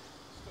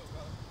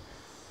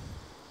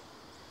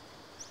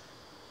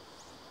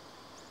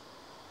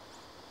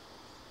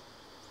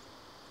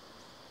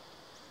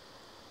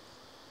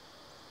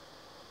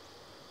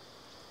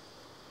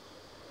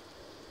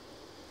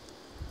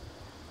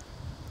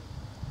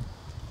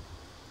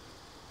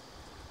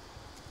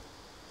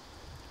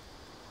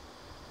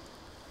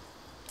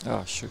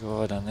 Oh, sugar, what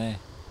have I done there?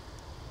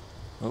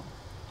 Oh,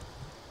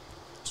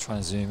 I was trying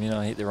to zoom in,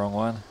 I hit the wrong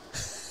one.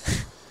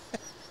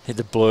 Hit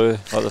the blur,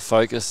 like the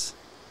focus.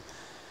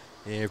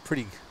 Yeah,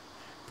 pretty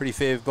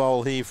fair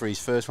bowl here for his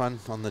first one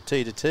on the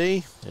T to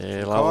T.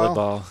 Yeah, lovely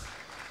bowl.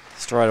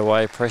 Straight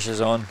away, pressure's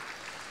on.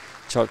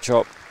 Chop,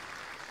 chop.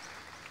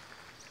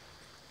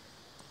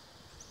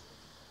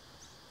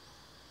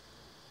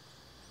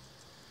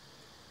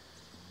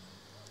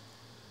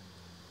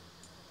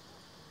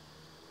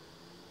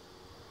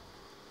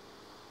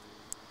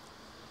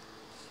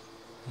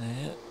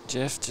 Yeah,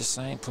 Jeff just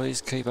saying,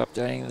 please keep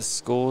updating the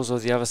scores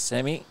of the other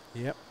semi.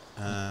 Yep.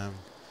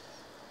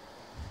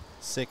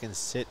 Second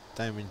set,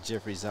 Damon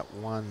Jeffries up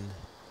 1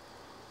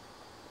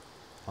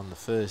 on the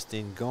first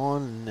end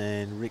gone,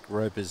 and Rick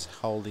Roper's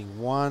holding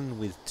 1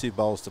 with 2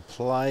 bowls to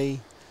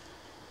play.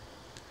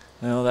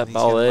 Well, that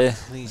bowl there. I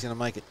think he's going to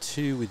make it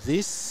 2 with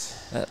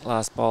this. That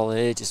last bowl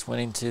there just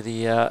went into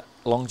the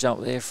long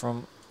jump there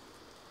from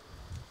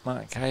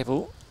Mark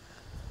Caple.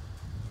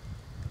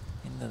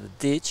 Into the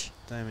ditch.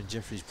 Damon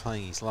Jeffries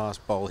playing his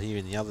last bowl here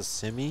in the other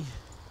semi.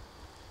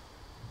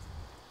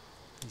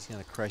 He's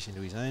going to crash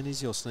into his own. Is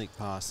he or sneak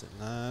past it?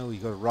 No, we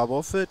got to rub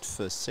off it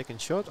for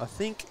second shot, I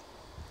think.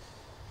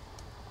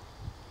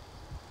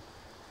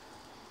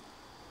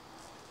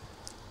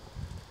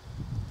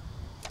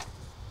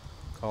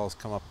 Kyle's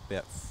come up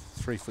about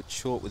 3 foot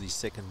short with his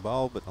second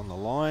bowl, but on the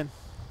line.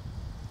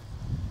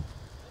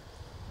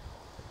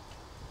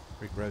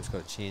 Rick Rowe's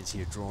got a chance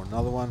here to draw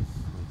another one.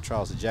 And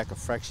trails the jack a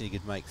fraction, he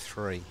could make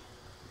 3.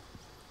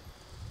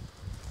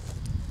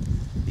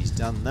 He's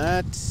done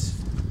that,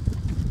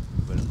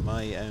 but it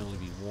may only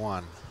be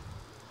 1.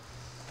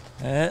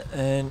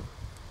 And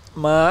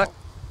Mark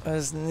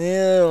was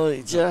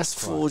nearly just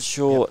quite. forward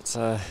short,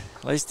 so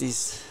at least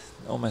he's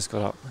almost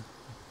got up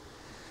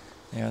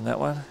there on that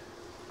one.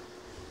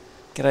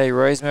 G'day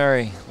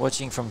Rosemary,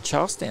 watching from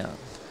Charlestown.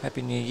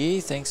 Happy New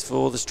Year, thanks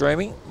for the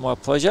streaming, my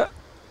pleasure.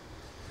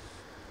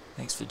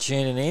 Thanks for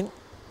tuning in.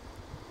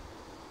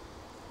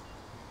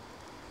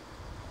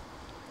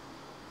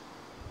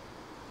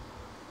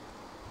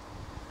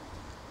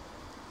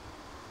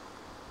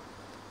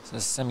 So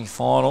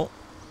semi-final.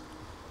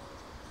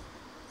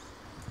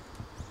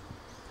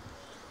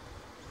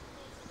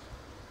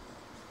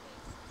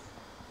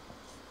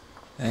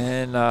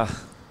 And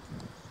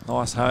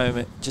nice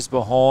home just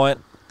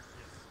behind,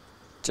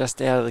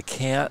 just out of the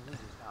count.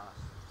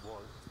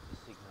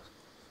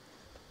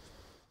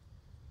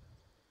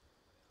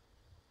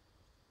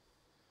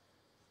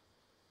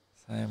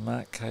 So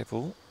Mark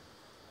Caple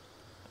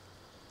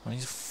on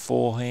his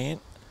forehand.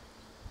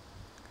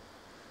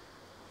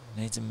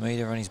 Needs a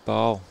metre on his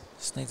bowl.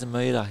 Just needs a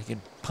metre. He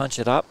can punch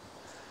it up.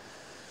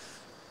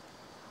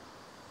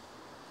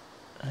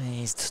 And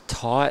he's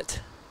tight.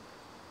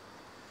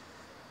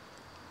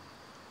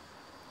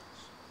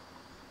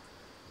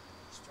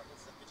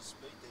 Struggles a bit of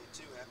speed there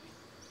too, Happy.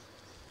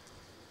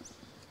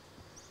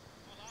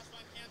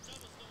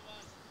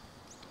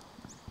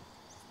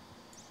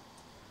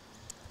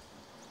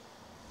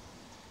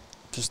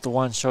 Just the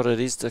one shot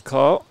it is to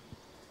Kyle.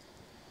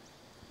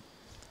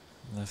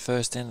 In the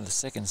first end of the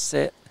second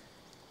set.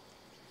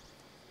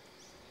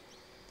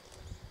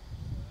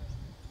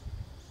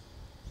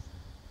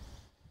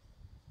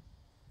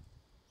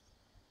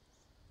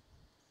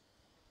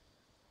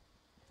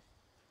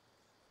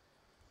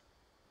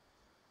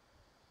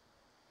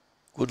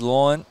 Good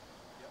line.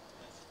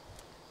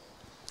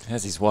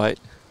 How's his weight?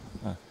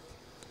 Oh,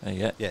 there you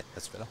go. Yeah,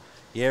 that's better.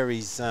 Yeah,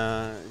 is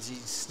he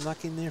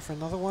snuck in there for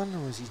another one,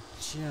 or has he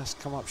just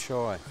come up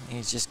shy?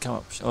 He's just come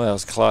up. Oh, that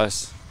was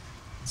close.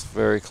 It's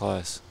very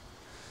close.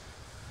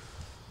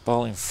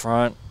 Bowl in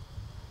front.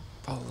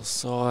 Bowl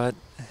side.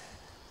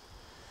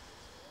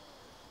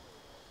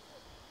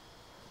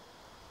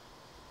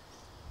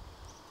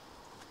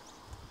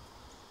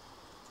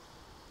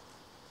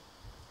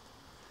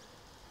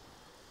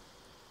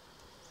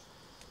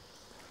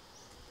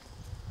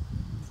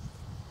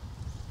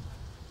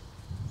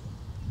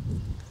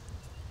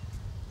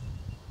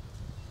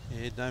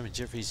 Yeah, Damon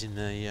Jeffries in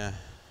the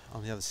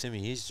on the other semi.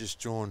 He's just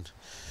drawn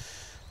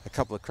a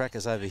couple of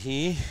crackers over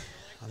here.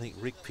 I think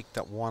Rick picked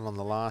up one on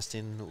the last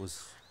end. It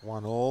was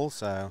 1-all,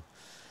 so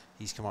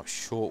he's come up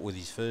short with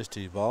his first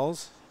two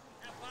bowls.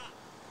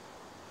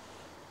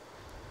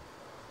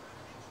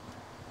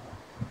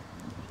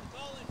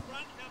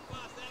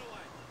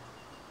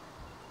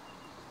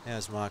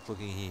 How's Mark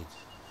looking here?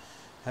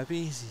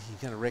 Happy? Is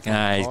he going to reckon?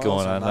 Nah, he's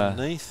gone under.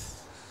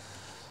 Underneath.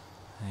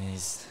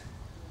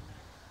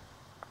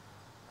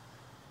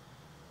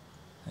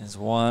 There's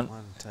one.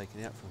 One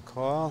taken out from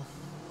Kyle.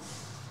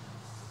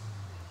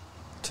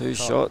 Two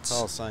shots.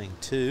 Kyle saying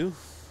two.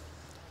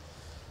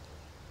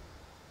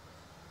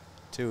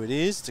 Two it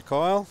is to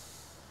Kyle.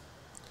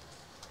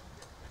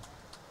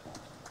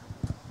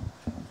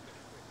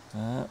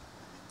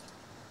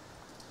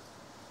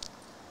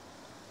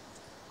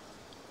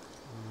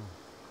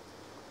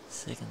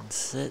 Second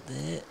set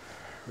there.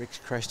 Rick's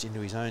crashed into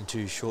his own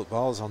two short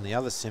bowls on the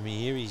other semi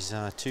here. He's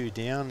two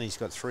down. He's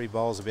got three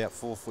bowls about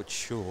 4 foot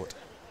short.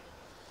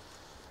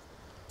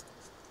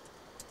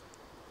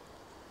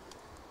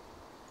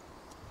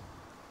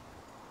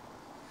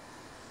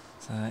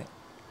 So,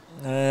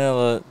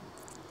 well,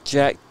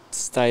 Jack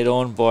stayed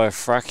on by a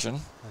fraction.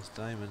 There's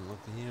Damon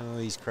looking here. Oh,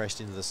 he's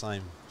crashed into the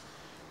same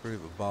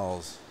group of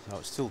bowls. So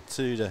it's still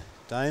two to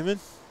Damon.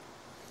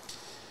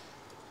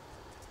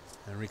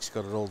 And Rick's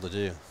got it all to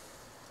do.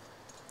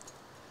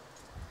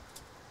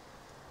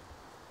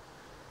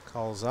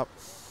 Cole's up.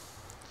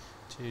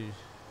 2-0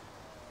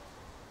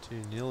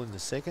 in the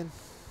second.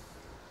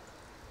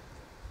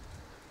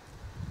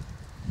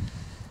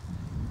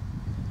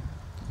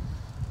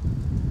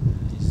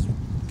 He's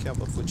a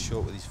couple of foot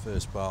short with his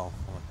first bowl.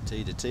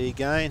 T to T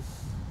again.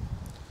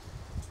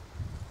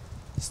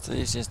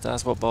 Steve's just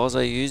asked what bowls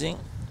they're using.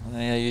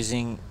 They are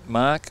using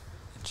Mark,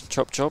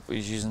 Chop,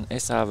 he's using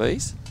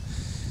SRVs.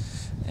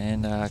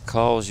 And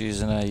Kyle's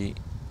using a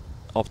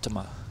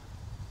Optima,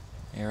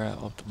 Era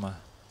Optima.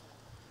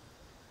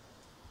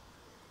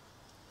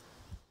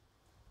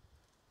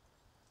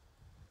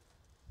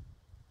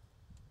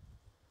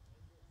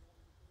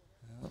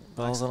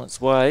 Bowl's on its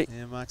way.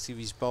 Yeah, Mark's give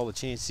his bowl a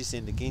chance this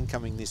end again,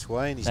 coming this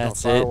way, and he's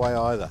That's not far it. away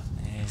either.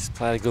 Yeah, he's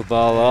played a good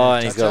bowl. Oh,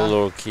 and he's got a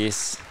little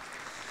kiss.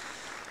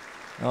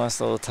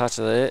 Nice little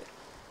toucher there.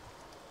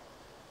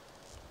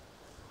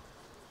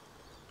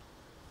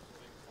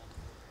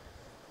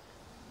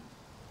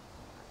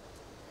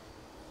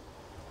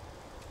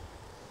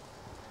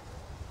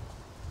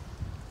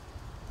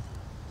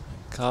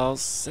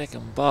 Kyle's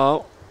second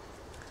bowl.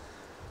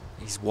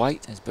 His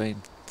weight has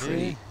been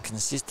pretty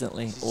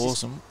consistently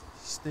awesome.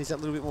 Just needs that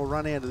little bit more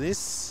run out of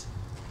this.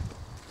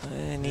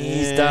 And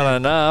he's done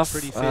enough.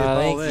 Pretty fair I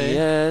bowl think there. he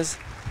has.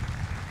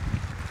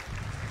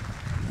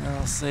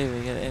 I'll see if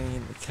we get any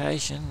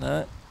indication.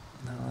 No,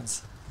 no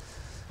one's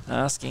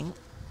asking.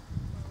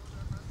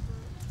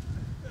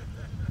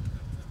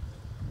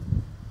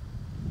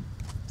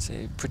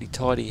 See, pretty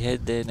tidy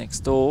head there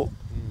next door.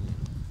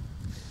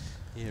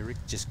 Yeah, Rick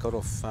just got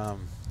off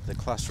the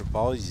cluster of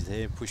bowls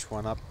there, pushed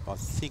one up. I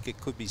think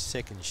it could be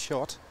second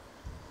shot.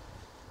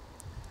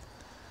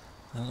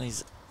 Well,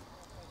 he's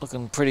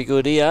looking pretty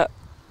good here.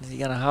 Is he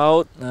going to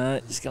hold?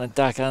 No, he's going to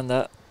duck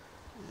under.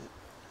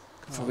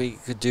 Probably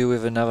could do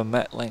with another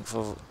mat length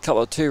of a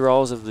couple of 2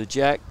 rolls of the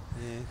jack.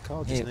 Yeah,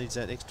 Kyle just needs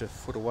that extra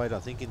foot of weight, I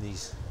think, in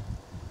these.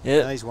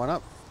 Yeah. No, he's one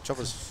up.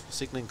 Chopper's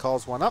signalling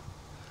Kyle's one up.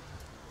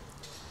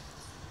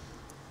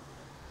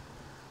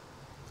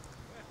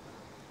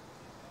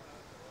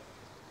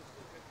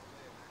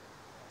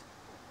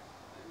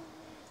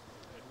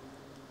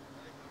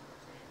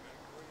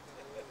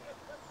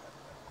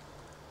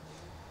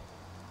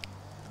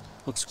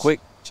 Looks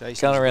quick.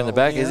 Going around the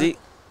back, is he?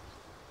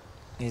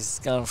 He's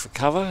going for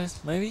cover,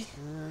 maybe?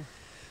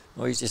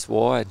 Or he's just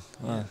wide.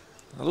 Well,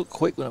 I looked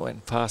quick when it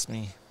went past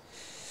me.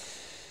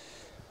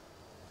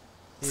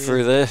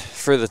 Through the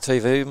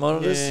TV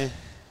monitors. Yeah.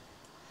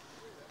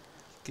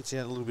 Gets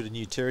out a little bit of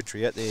new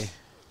territory out there.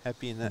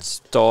 Happy in that. It's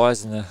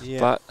dies in the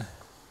butt. I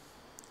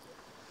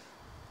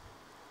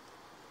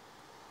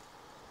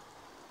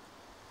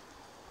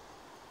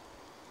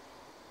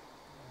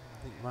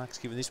think Mark's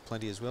given this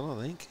plenty as well,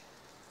 I think.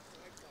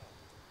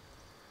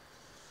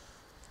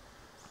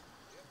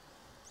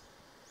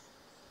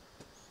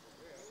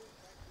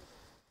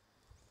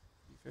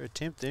 Fair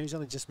attempt there. He's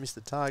only just missed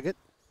the target.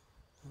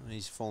 And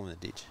he's fallen in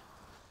the ditch.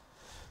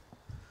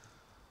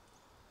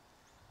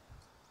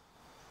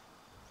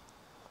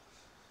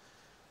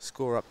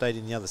 Score update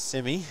in the other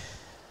semi.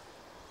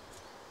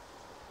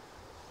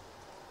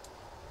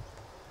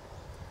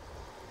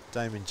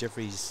 Damon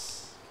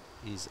Jeffries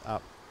is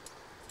up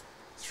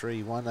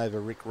 3-1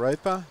 over Rick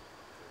Roper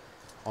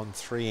on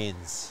 3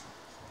 ends.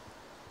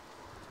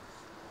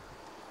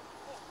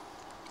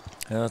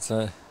 Yeah, it's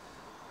a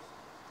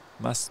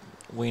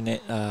must-win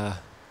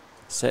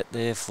set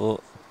there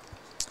for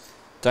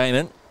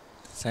Damon.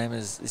 Same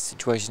as this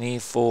situation here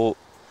for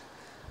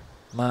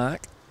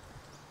Mark.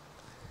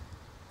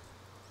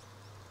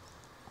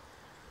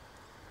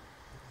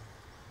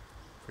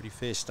 Pretty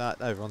fair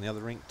start over on the other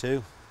rink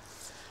too.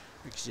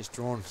 Rick's just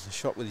drawn the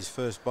shot with his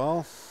first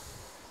bowl.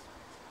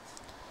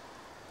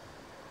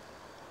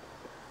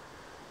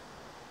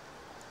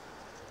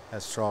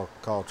 How's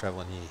Kyle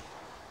travelling here?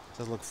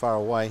 Doesn't look far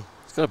away.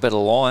 He's got a better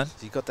line.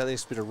 He's got that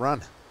extra bit of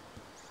run.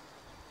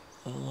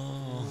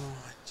 Oh,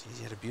 geez,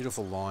 he had a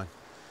beautiful line.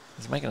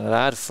 He's making it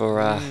hard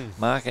for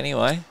Mark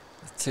anyway.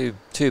 Two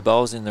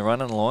bowls in the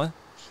running line.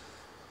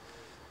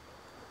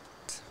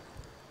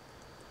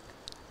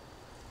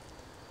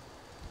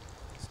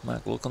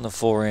 Mark, look on the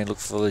forehand, look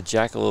for the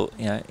jack or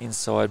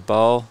inside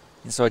bowl,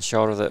 inside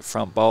shoulder of that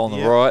front bowl on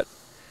the right.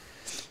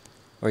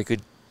 Or he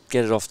could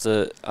get it off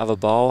the other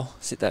bowl,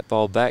 sit that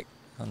bowl back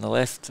on the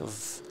left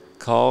of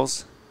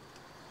Kyle's.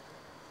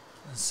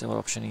 Let's see what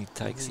option he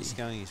takes. He's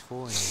going his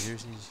forehand here,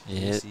 isn't he?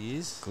 Yeah, yes, he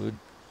is. Good.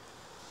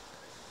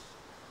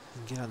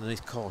 And get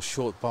underneath Kyle's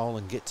short bowl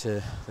and get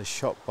to the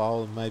shot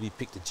bowl and maybe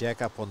pick the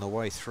jack up on the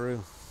way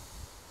through.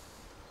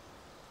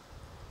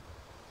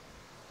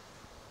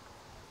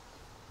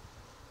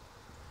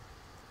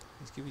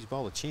 Let's give his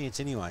bowl a chance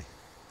anyway.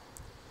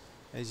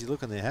 As you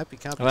look in there, Happy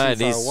can't be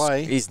too far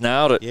away. He's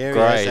nailed it. Yeah,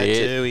 great. He has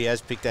that too. He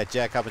has picked that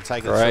jack up and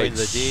taken it through into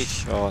the ditch.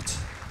 Shot.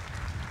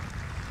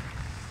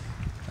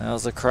 That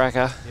was a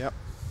cracker. Yep.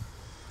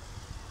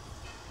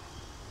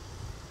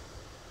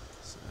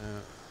 So,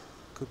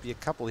 could be a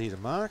couple here to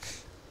mark.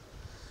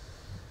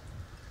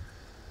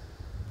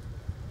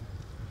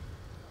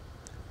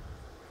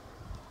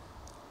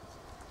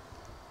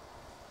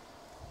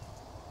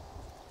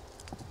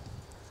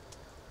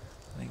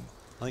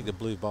 I think the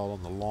blue bowl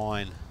on the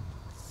line, I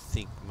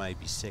think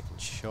maybe second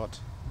shot.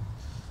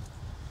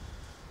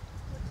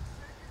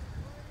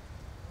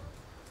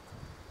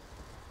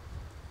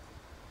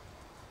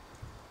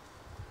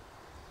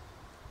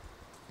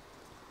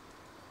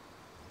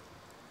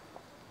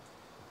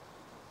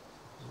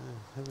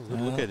 Have a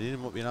good look at it. It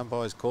might be an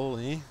umpire's call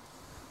here.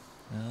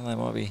 Well, they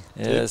might be.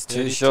 Yeah, there's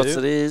 2 shots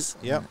it is.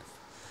 Yep.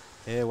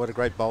 Yeah, what a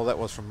great bowl that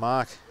was from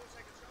Mark.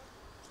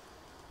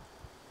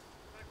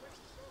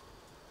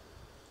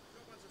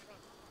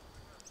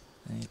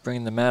 And he's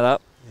bringing the mat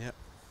up. Yep.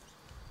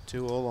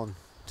 2 all on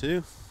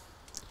 2.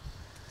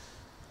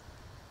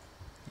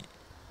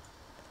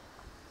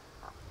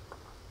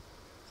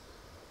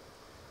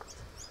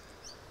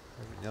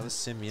 Another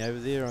semi over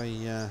there.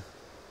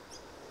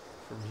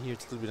 From here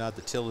it's a little bit hard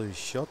to tell who's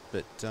shot,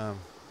 but Damon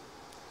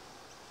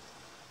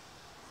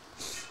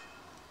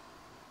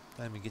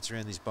gets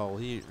around this bowl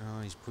here.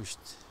 Oh, he's pushed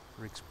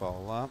Rick's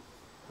bowl up.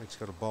 Rick's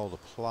got a bowl to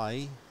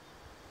play.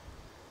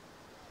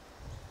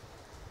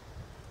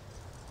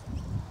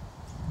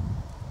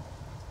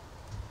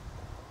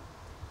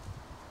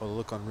 By the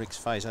look on Rick's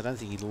face, I don't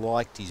think he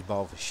liked his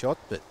bowl for shot,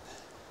 but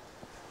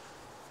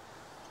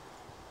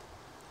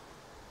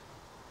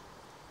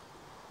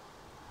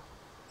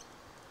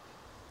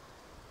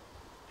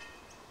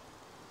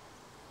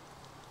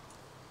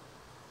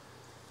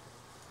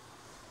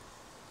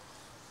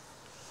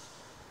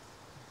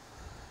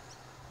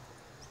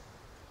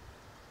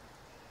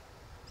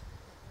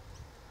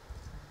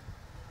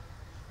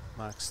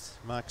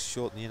Mark's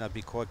short in the end. I'd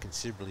be quite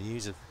considerably.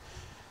 He's a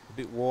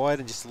bit wide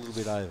and just a little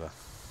bit over.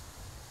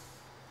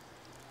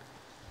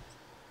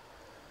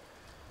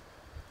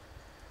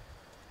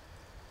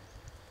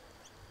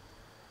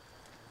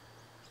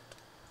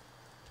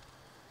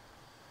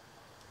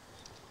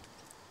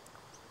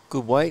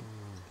 Good weight,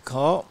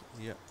 Kyle.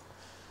 Yep.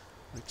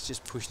 Rick's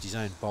just pushed his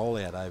own bowl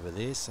out over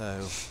there,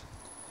 so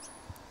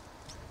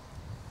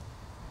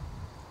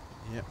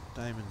yep,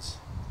 Damon's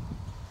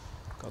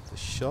got the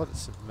shot.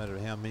 It's a matter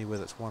of how many,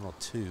 whether it's one or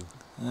two.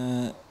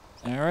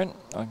 Aaron,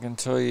 I can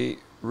tell you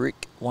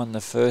Rick won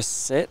the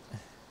first set.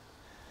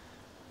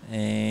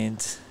 And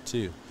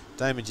two.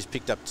 Damon just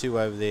picked up two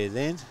over there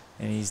then.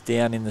 And he's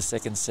down in the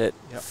second set,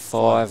 yep,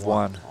 5-1.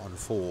 On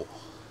 4.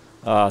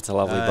 Oh, it's a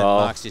lovely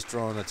bowl. Mark's just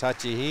drawing a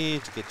touchy here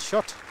to get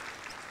shot.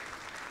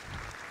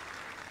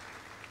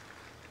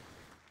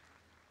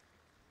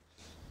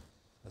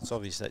 It's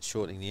obvious that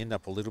shortening the end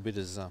up a little bit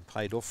has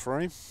paid off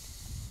for him.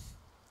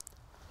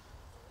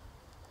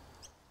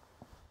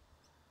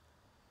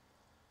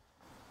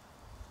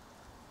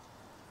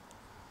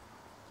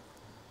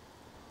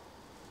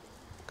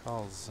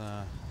 Kyle's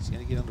he's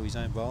going to get onto his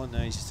own bowling. No,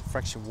 he's just a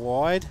fraction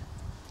wide.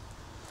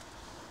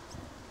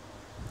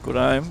 Good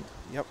aim.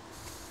 Yep.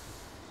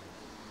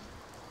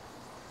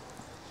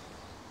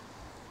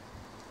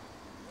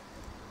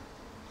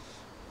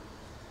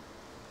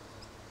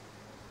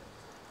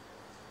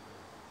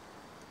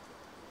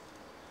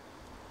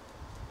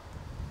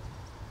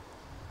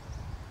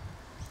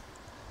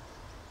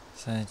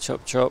 So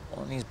chop chop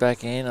on his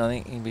back end. I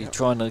think he'll be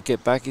trying to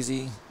get back, is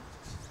he?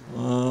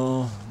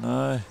 Oh,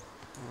 no.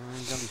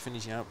 He's going to be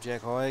finishing up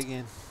Jack high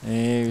again.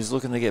 Yeah, he's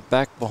looking to get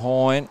back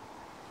behind.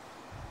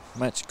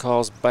 Match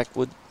Kyle's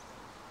backward.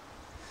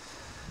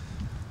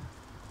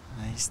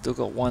 He's still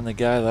got one to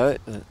go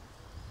though.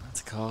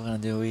 What's Kyle going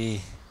to do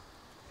here?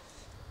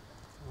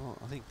 Well,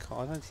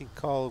 I don't think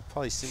Kyle will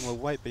probably similar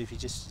weight, but if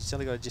he's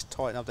only got to just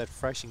tighten up that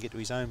fraction, get to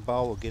his own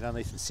bowl or get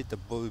underneath and sit the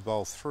blue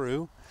bowl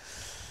through.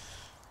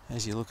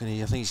 As you're looking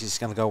here, I think he's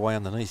just going to go way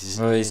underneath.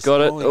 Oh, he's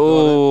got it.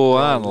 Oh,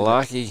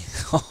 unlucky.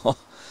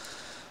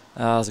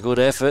 That was a good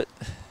effort.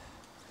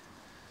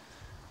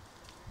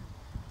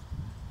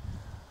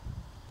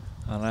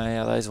 I know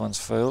how those ones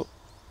feel.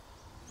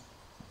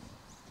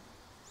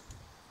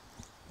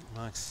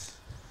 Mark's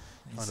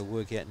trying to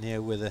work out now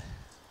whether,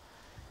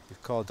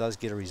 if Kyle does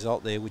get a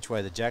result there, which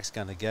way the jack's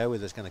going to go,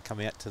 whether it's going to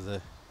come out to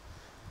the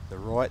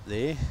right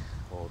there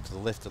or to the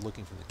left of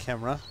looking from the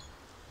camera.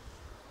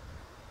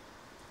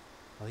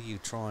 I think you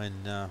try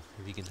and,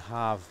 if you can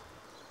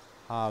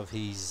halve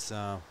his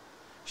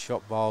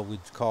shot bowl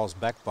with Kyle's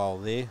back bowl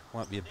there,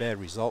 won't be a bad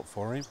result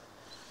for him.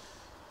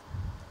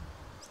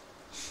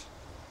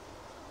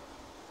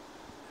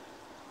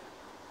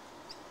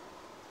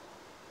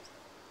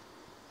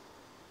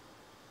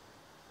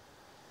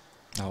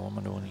 Oh, what am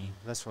I doing here?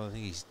 That's what I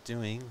think he's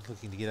doing,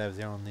 looking to get over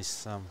there on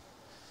this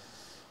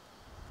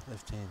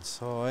left-hand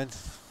side.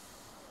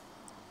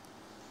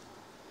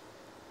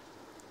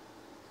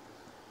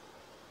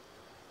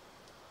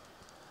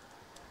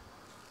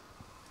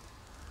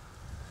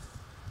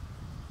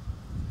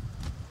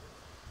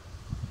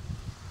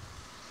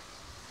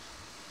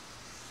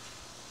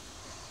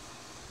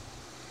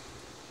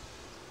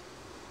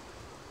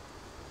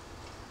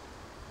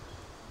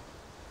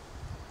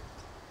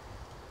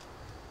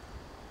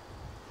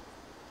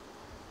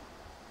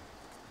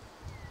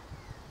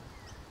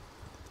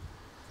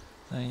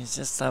 And he's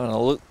just having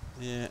a look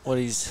what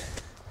his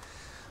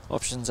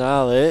options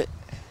are there.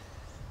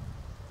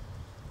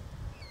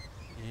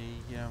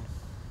 Yeah, I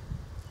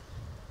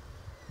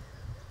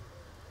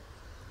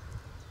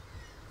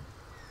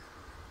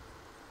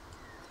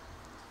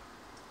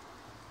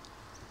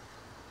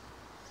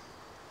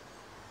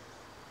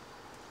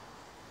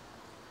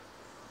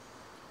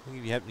think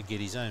if you happen to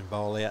get his own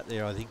bowl out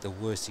there, I think the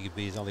worst he could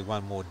be is only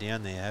one more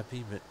down there,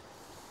 happy, but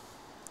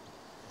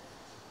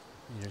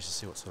just to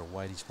see what sort of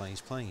weight he's playing.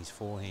 He's playing his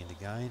forehand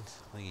again.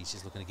 I think he's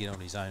just looking to get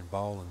on his own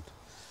bowl and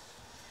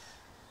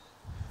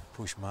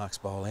push Mark's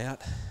bowl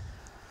out.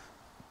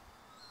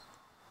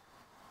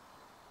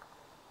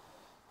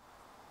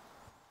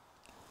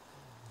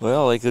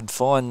 Well, he could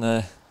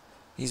find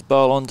his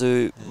bowl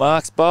onto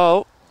Mark's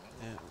bowl.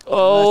 Yeah.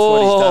 Oh, that's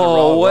what he's done.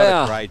 Roll.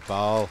 Wow. What a great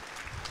bowl.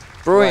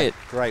 Brilliant.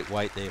 Great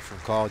weight there from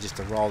Kyle just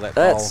to roll that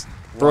That's bowl.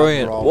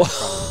 Brilliant. Roll in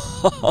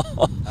front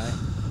of him. Hey?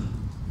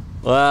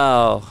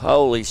 Wow,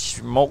 holy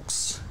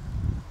smokes.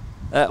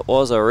 That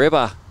was a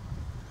ripper.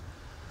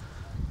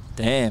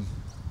 Damn.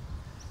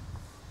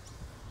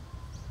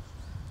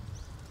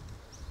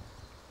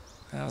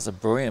 That was a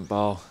brilliant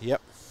bowl.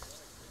 Yep.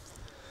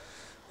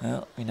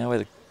 Well, we know where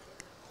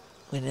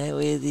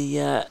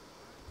the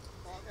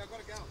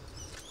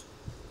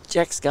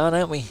jack's going,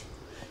 don't we?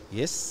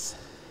 Yes.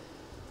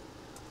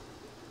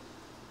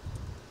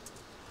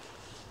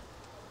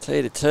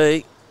 T to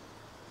T.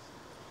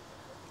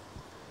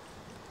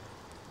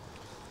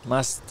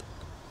 Must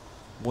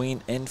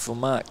win end for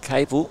Mark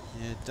Caple.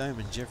 Yeah,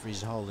 Damon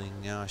Jeffries holding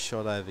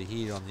shot over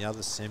here on the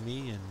other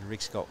semi, and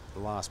Rick's got the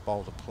last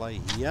bowl to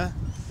play here.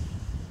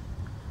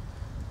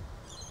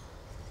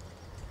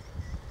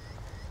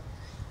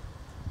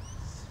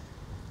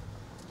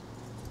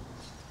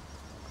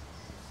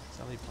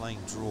 playing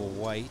draw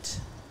weight.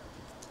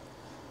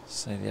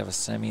 See the other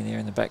semi there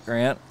in the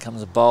background.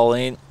 Comes a bowl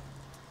in.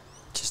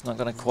 Just not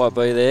going to quite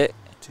be there.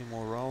 2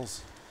 more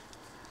rolls.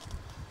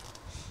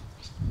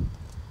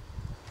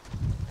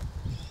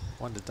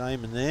 1 to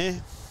Damon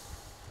there.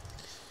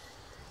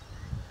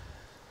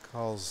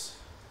 Cole's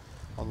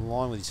on the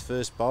line with his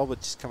first bowl, but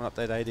just coming up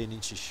that 18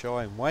 inches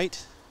shy in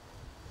weight.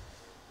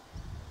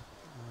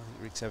 I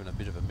think Rick's having a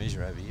bit of a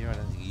measure over here. I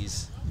don't think he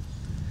is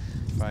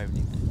favouring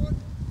him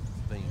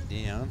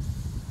being down.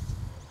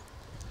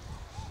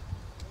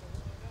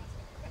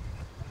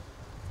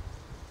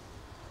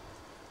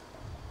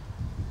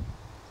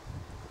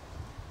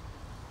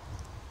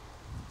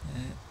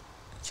 Yeah.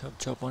 Chop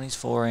chop on his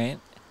forehand.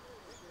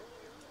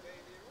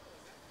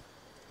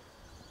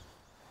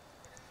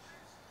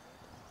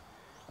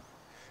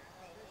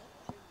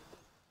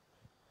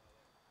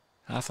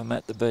 Half a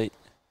mat to beat.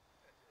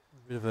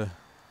 Bit of a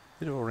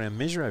all-round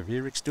measure over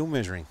here. Rick's still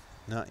measuring.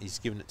 No, he's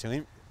given it to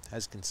him.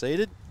 Has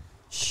conceded.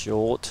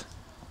 Short.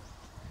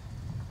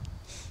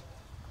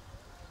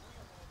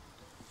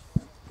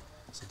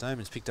 So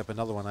Damon's picked up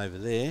another one over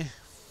there.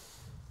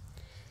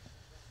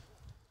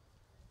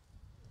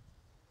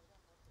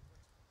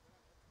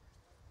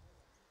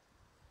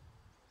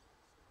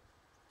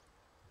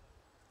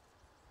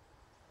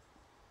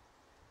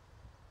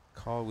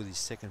 Kyle with his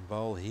second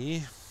bowl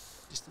here.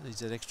 Just needs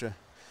that extra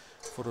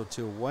foot or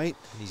two of weight,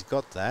 and he's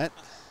got that.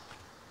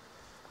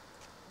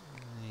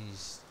 And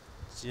he's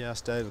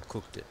just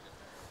overcooked it.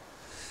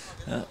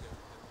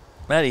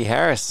 Matty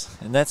Harris,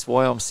 and that's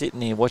why I'm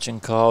sitting here watching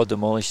Kyle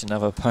demolish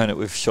another opponent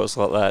with shots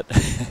like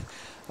that.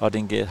 I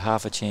didn't get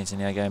half a chance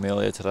in our game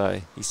earlier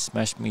today. He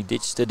smashed me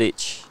ditch to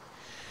ditch.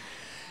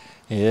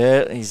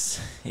 Yeah,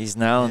 he's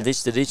nailing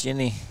ditch to ditch, isn't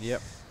he?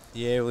 Yep.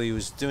 Yeah, well, he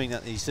was doing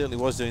that. He certainly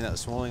was doing that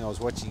this morning. I was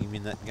watching him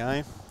in that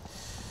game.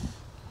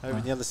 Over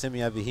in the other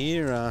semi over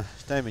here,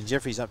 Damon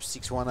Jeffries up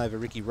 6-1 over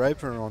Ricky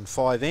Roper on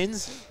 5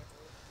 ends.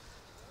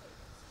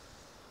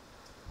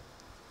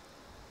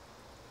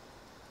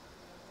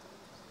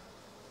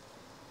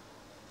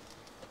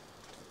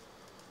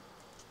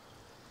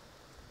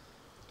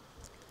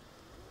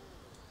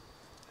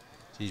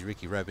 Geez,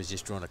 Ricky Roper's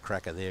just drawn a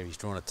cracker there. He's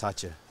drawn a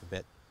toucher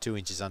about 2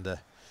 inches under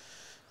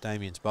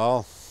Damien's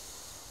bowl.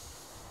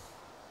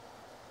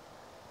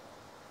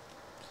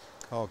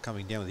 Kyle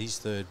coming down with his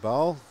third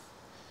bowl.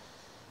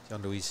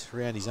 He's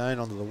round his own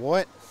onto the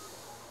white.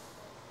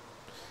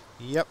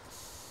 Yep.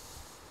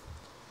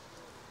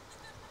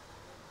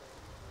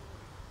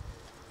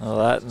 Well,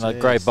 that and a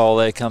great bowl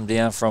there come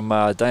down from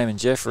Damon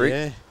Jeffrey.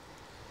 Yeah.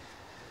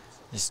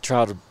 Just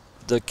trailed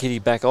the kitty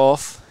back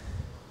off.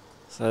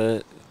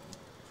 So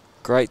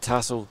great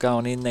tussle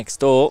going in next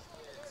door.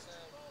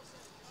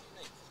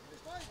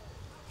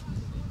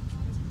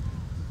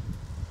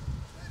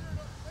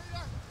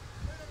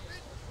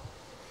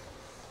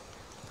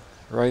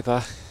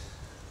 Roper.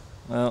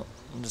 Well,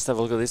 just have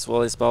a look at this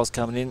while this bowl's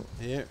coming in.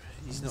 Yeah,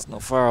 he's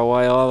not far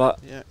away either.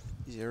 Yeah,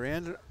 he's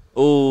around it.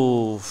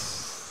 Oh,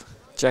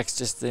 Jack's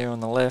just there on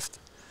the left.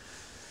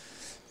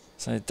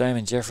 So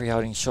Damon Jeffrey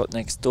holding shot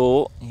next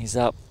door. He's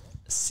up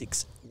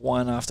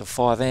 6-1 after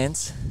 5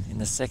 ends in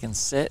the second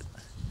set.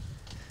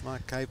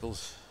 Mark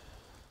Caple's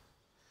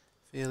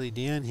fairly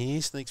down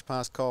here. Sneaks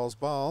past Kyle's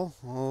bowl.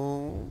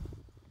 Oh,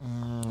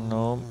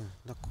 no,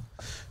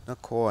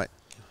 not quite.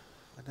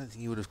 I don't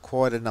think he would have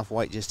quite enough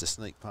weight just to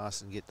sneak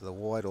past and get to the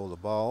wide or the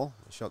bowl,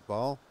 the shot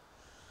bowl.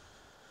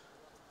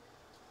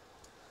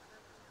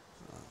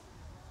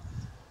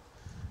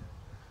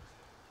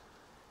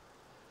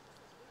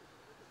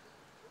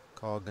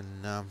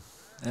 Coggan.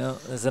 Well,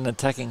 there's an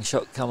attacking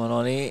shot coming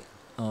on here.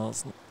 Oh,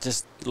 it's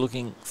just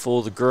looking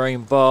for the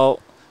green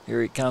bowl.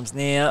 Here he comes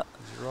now.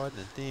 He's riding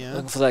it down.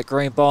 Looking for that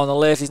green bowl on the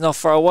left. He's not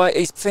far away.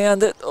 He's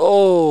found it.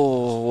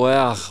 Oh,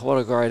 wow. What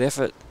a great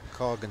effort.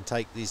 Coggan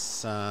take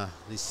this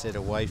this set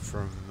away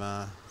from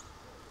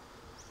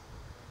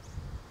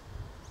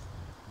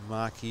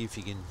Mark here. If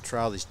he can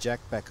trail this jack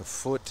back a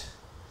foot.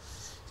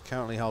 He's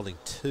currently holding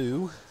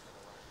 2.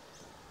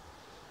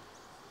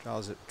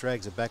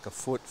 Drags it back a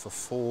foot for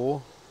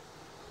 4.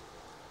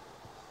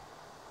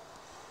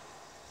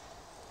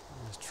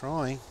 He's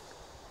trying.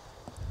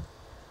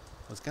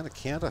 It's going to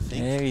count, I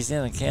think. Yeah, he's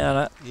in the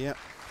counter. Yep.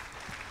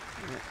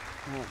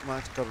 Well,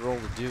 Mark's got it all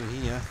to do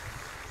here.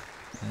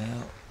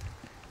 Yeah.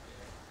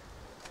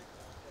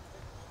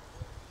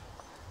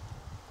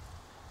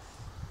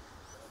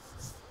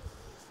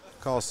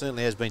 Kyle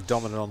certainly has been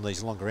dominant on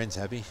these longer ends,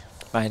 Happy.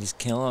 Mate, he's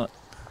killing it.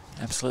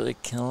 Absolutely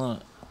killing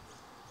it.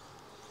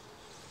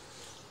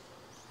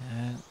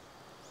 Yeah.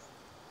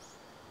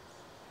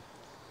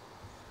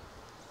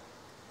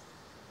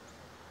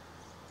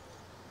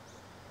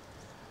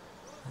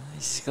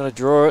 He's got to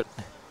draw it.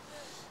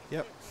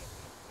 Yep.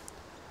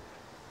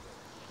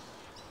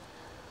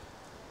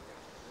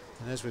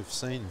 And as we've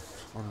seen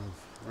on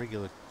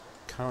regular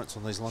currents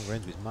on these longer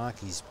ends with Mark,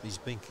 he's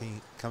been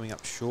coming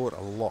up short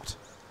a lot.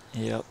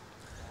 Yep.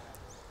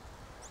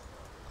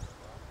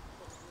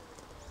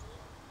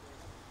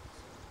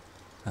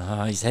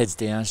 His head's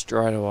down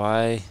straight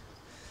away.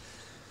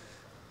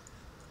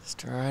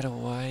 Straight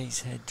away,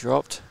 his head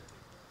dropped.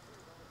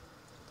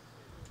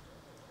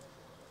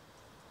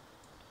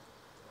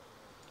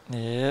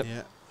 Yep.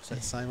 Yeah, it's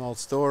that same old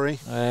story.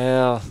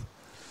 Well,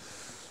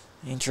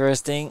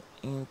 interesting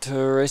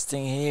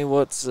here.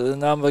 What's the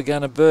number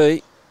going to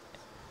be?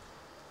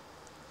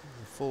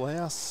 Full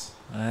house.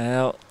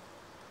 Well,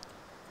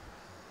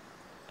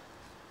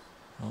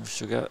 oh,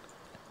 sugar.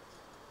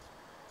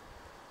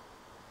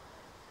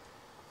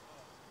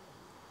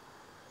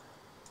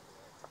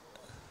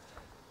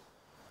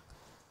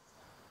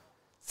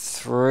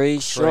 Three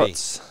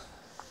shots.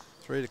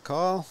 3 to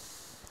Kyle.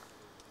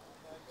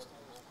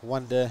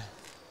 1 to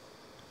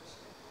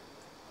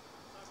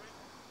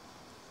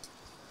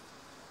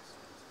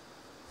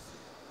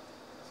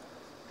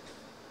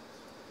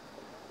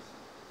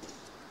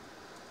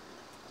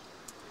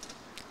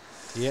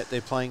yeah,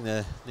 they're playing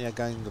now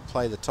going to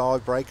play the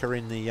tiebreaker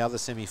in the other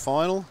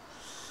semi-final.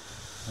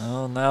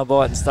 Oh, nail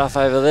biting stuff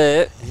over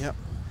there. Yep.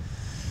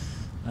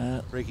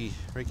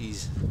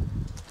 Ricky's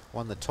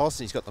won the toss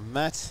and he's got the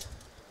mat.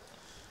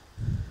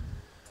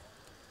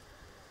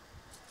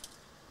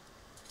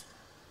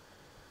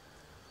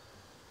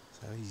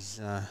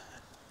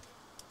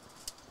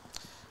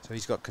 So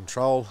he's got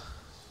control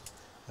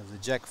of the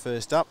jack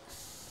first up.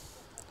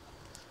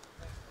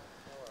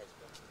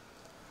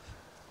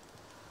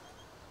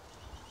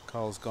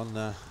 Cole's gone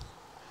the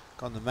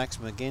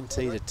maximum again,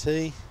 tee to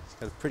tee. He's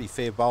got a pretty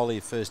fair bowl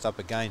here first up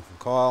again from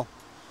Kyle.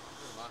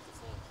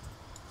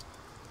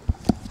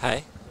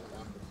 Hey,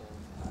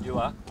 you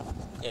are?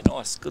 Yeah,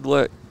 nice, good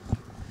work.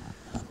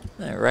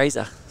 No,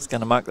 Razor is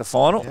going to mark the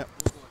final. Yep.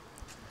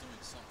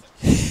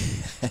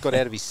 He's got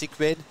out of his sick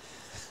bed.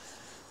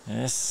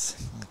 Yes,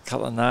 a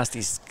couple of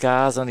nasty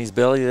scars on his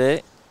belly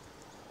there.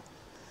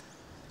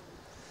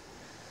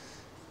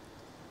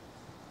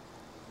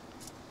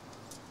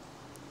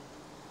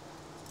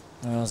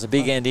 Well, there's a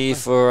big end here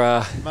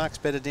for... Mark's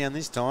better down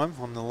this time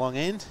on the long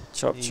end.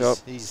 Chop. He's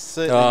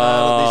certainly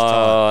nailed it this time.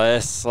 Oh,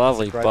 yes,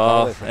 lovely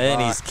ball.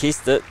 And he's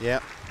kissed it.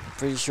 Yep.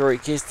 Pretty sure he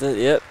kissed it.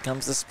 Yep,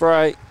 comes the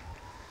spray.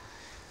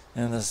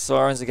 And the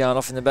sirens are going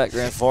off in the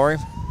background for him.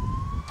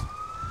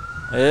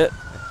 Yep.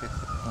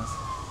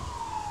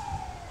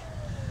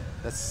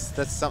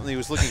 That's something he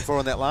was looking for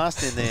on that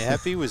last end there,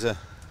 Happy, was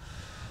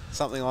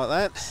something like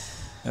that.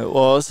 It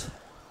was.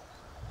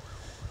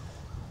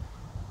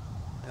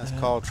 How's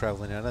Kyle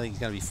travelling? I don't think he's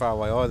going to be far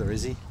away either,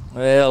 is he?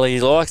 Well,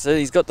 he likes it.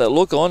 He's got that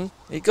look on.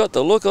 He got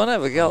the look on.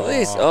 Have a go at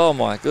this. Oh,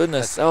 my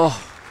goodness.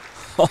 Oh.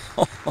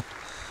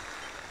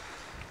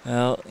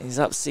 Well, he's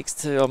up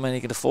 6-2. I mean, he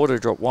can afford to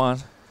drop one.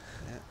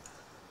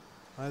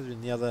 Yeah. Over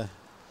in the other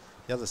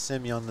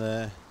semi on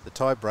the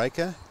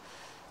tiebreaker,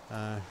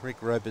 Rick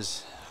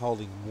Roper's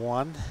holding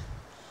 1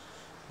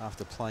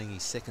 after playing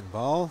his second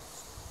bowl.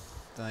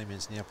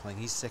 Damien's now playing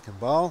his second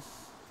bowl.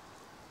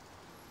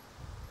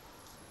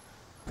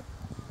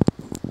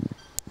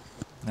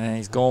 Yeah,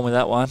 he's gone with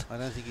that one. I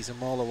don't think he's a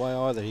mile away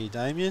either here,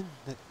 Damien.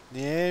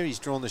 Yeah, he's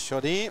drawn the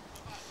shot here,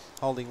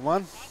 holding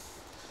 1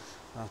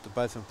 after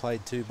both of them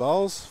played 2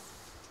 bowls.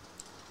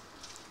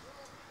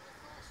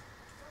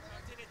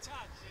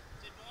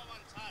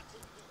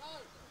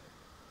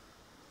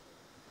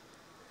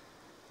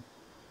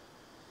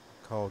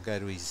 Kyle will go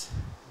to his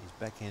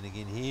backhand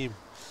again here.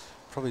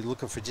 Probably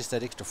looking for just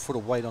that extra foot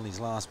of weight on his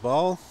last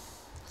bowl.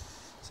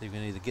 So you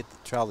can either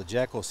trail the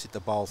jack or sit the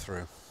bowl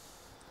through.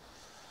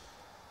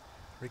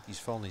 Ricky's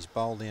folding his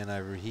bowl down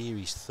over here,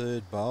 his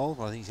third bowl.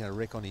 I think he's going to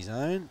wreck on his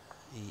own.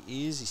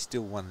 He is. He's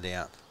still 1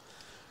 down.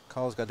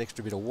 Kyle's got an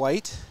extra bit of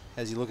weight.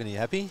 How's he looking? Are you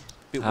happy?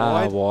 Bit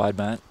wide? Wide,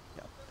 mate.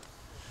 Yep.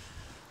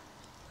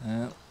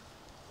 Yeah.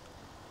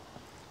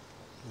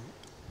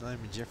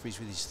 Damon Jeffries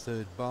with his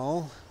third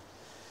bowl.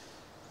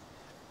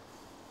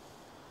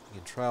 You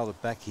can trail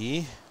it back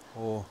here.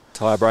 Or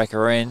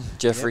tiebreaker in.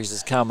 Jeffries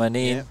is coming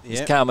in. Yep,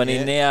 he's coming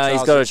in now. Charles,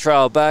 he's got a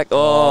trail back.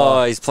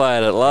 Oh, he's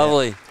played it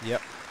lovely.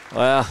 Yep.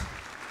 Wow.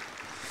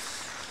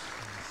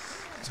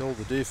 It's all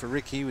to do for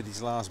Rick here with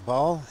his last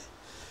bowl.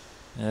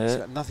 Yeah. He's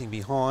got nothing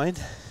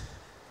behind.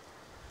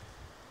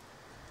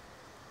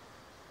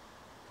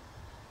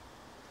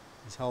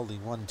 He's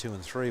holding 1, 2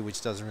 and 3,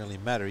 which doesn't really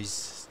matter.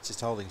 He's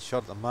just holding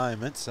shot at the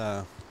moment,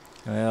 so...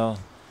 Well...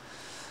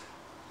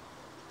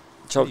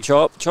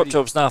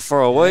 Chop's not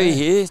far away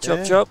here.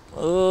 Chop.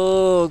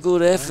 Oh,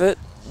 good effort.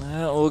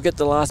 We'll get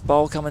the last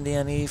bowl coming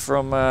down here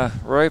from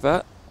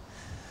Roper.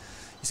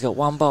 He's got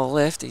 1 bowl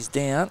left. He's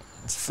down.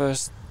 It's the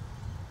first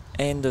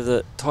end of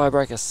the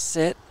tiebreaker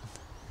set.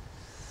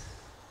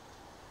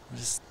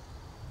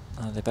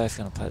 They're both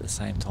going to play at the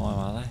same time,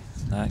 are they?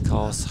 No,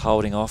 Kyle's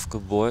holding off.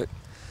 Good work.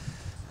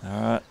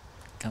 All right,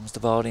 comes the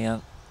bowl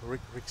down.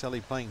 Rick's only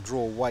playing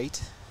draw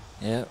weight.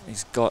 Yeah,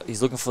 he's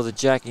looking for the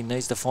jack. He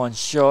needs to find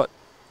shot.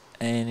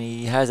 And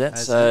he hasn't,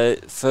 so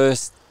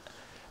first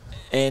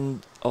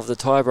end of the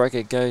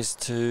tiebreaker goes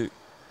to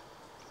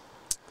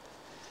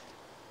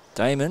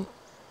Damon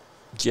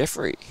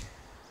Jeffrey.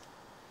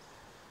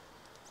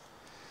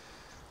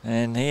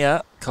 And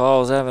here,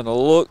 Kyle's having a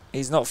look.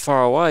 He's not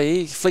far away.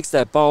 He flicks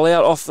that bowl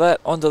out, off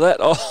that, onto that.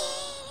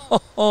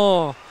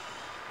 Oh,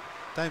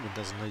 Damon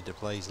doesn't need to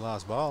play his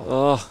last bowl.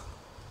 Oh.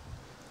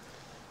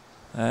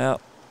 Yeah.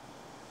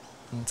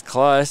 It's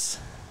close.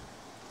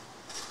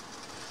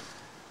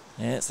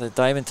 Yeah, so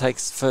Damon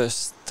takes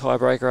first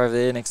tiebreaker over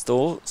there next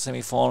door.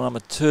 Semi-final number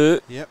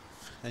 2. Yep.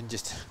 And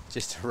just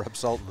to rub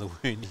salt in the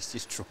wound, he's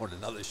just drawn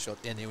another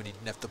shot down there when he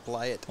didn't have to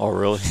play it. Oh,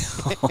 really?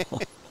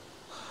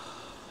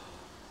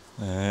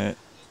 Alright.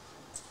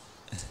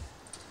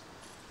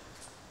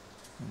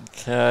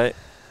 Okay.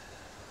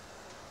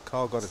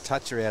 Kyle got a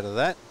toucher out of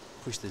that.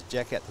 Pushed the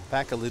jack out the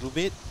back a little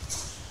bit.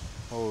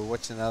 Oh, we're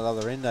watching that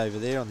other end over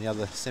there on the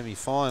other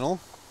semi-final.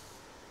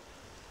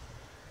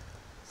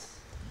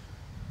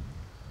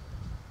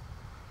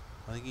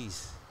 I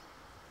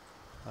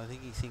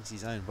think he thinks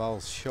his own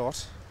bowl's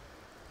shot.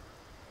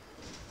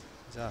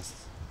 He's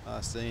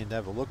asked Ian to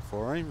have a look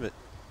for him, but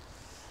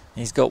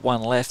He's got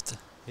one left.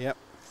 yep.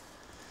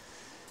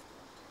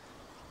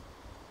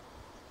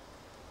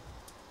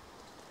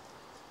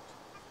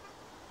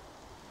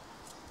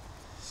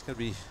 He's got to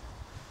be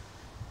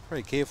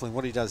very careful in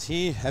what he does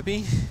here.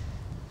 Happy?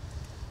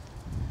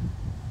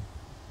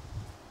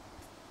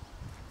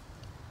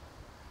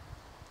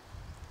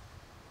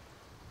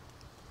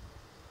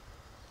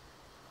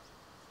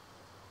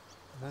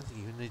 I don't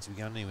think he needs to be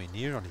going anywhere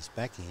near on his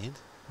backhand.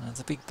 That's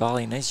a big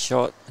bowling. Nice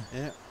shot.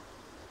 Yeah.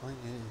 I think,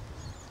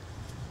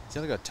 he's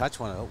only got to touch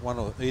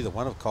either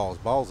one of Kyle's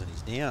bowls and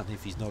he's down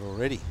if he's not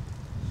already.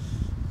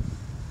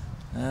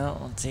 Well,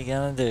 what's he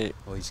going to do?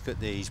 Well,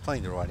 he's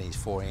playing the right hand,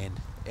 his forehand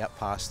out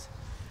past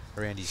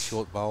around his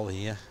short bowl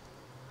here.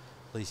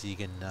 At least he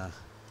can, as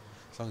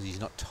long as he's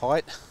not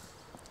tight.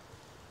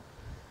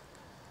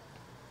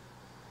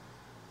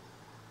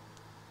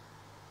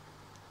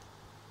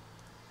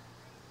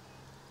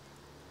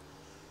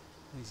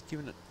 He's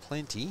given it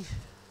plenty.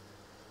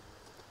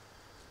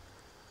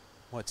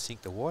 Might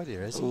sink the wide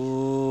here, has he?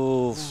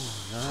 Ooh,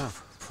 No.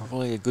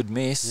 probably a good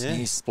miss. Yeah.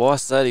 He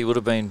spliced that. He would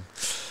have been,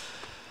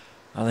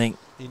 I think,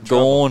 In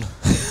gone.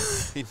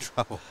 In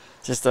trouble.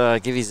 Just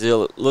give his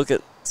a look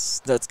at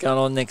that's going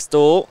on next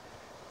door.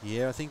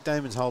 Yeah, I think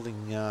Damon's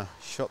holding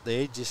shot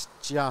there, just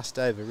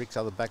over Rick's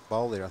other back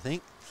bowl there, I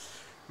think.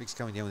 Rick's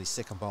coming down with his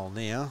second bowl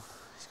now.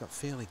 He's got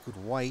fairly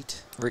good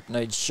weight. Rick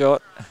needs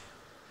shot.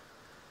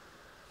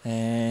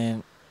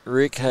 And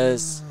Rick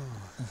has...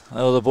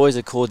 Well, the boys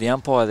have called the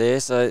umpire there,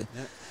 so Yep.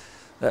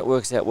 that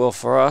works out well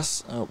for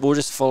us. We'll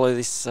just follow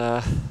this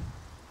this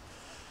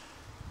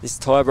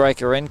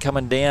tiebreaker end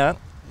coming down.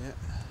 Yeah.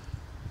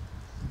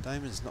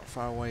 Damon's not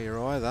far away here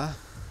either.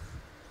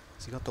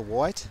 Has he got the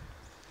white?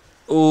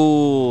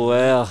 Ooh,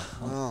 wow.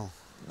 Oh,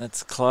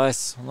 That's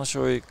close. I'm not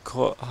sure who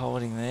caught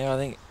holding there. I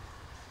think it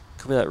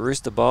could be that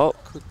rooster bolt.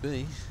 could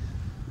be.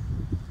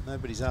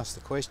 Nobody's asked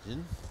the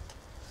question.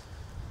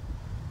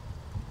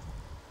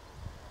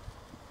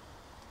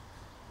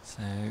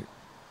 So,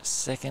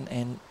 second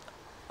end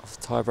of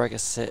the tiebreaker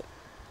set.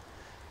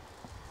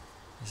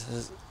 This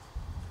is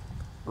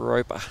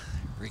Roper.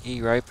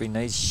 Ricky Roper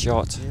needs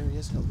shot. Yeah,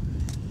 he's got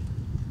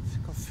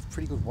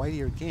pretty good weight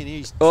here again.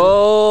 He's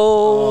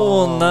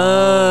Oh,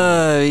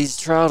 no. He's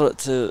trailed it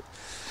to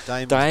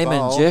Damon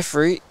bowl.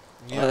 Jeffrey.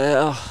 Yep.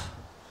 Well,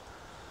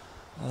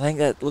 I think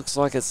that looks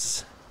like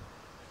it's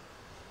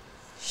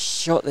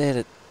shot there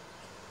to...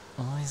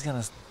 Oh, he's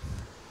going to...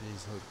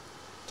 He's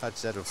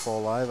touch that will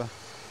fall over.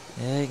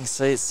 Yeah, you can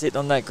see it sitting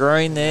on that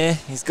green there.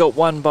 He's got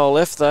one bowl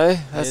left though.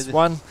 That's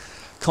one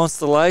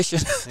constellation.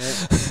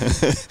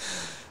 Yeah.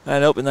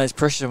 And helping those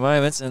pressure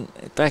moments. And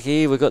back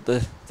here we've got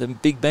the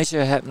big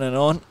measure happening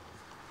on.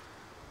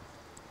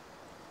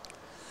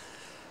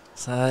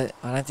 So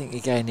I don't think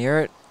you go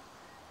near it.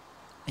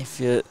 If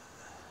you're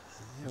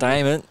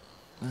Damon.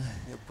 Yeah,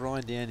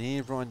 Brian down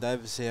here. Brian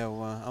Davis,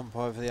 our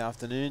umpire for the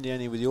afternoon, down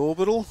here with the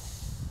orbital.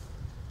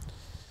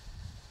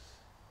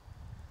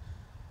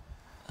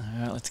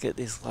 Alright, let's get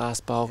this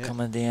last bowl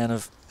coming down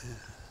of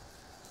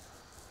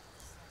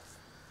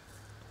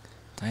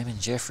Damon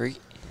Jeffrey.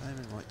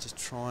 Damon might just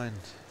try and...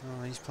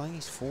 Oh, he's playing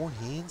his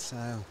forehand,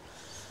 so...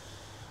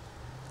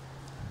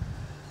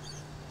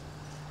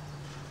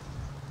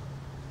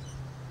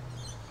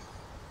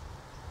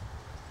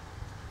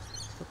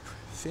 He's got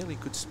fairly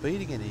good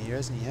speed again here,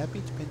 hasn't he,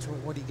 Happy? Depends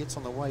on what he gets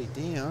on the way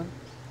down.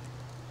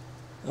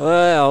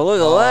 Wow,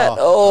 look at that.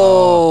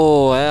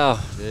 Oh, wow.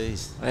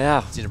 Jeez.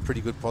 Wow. It's in a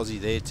pretty good posse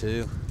there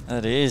too.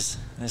 That is.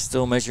 They're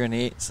still measuring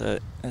it, so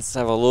let's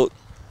have a look.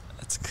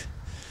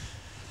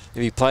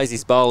 If he plays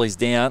his bowl, he's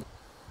down.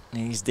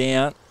 He's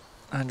down,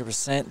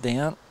 100%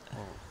 down.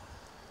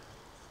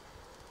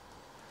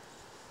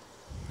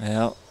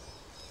 Well,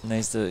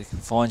 needs to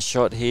find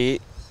shot here.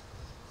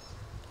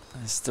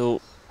 There's still...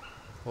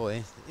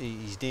 Boy,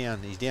 he's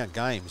down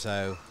game,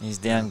 so... He's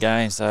down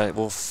game, so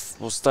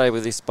we'll stay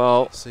with this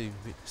bowl. See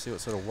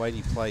what sort of weight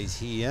he plays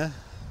here.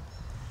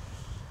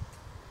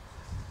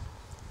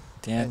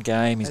 Down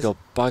game, he's got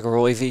bugger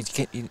all. If he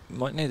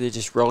might need to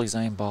just roll his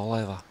own bowl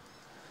over.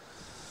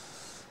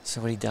 So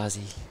what he does,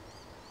 he...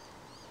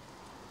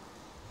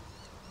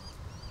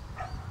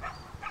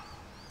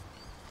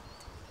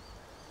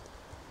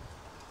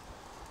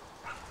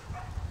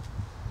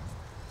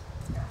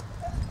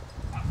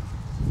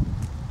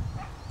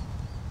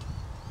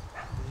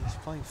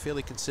 playing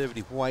fairly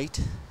conservative weight.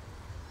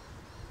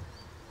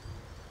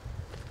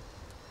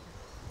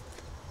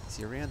 Is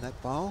he around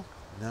that bowl?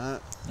 No.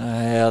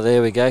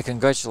 There we go.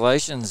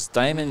 Congratulations,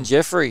 Damon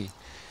Jeffrey.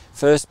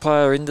 First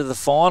player into the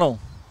final.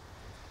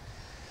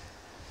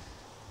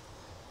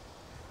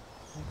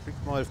 I think Rick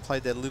might have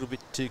played that a little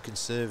bit too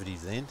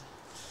conservative then.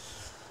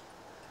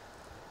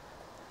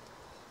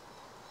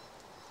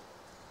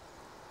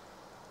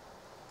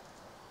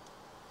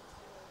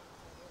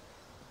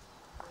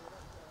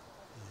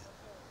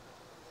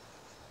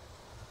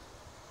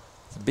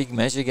 It's a big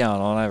measure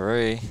going on over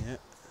here. Yeah.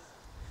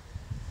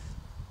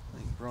 I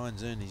think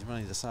Brian's earned his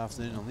money this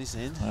afternoon on this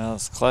end. Well,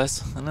 it's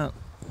close, isn't it?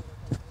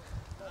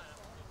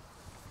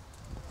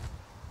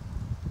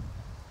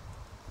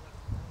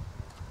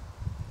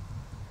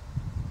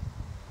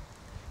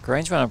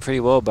 Green's running pretty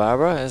well,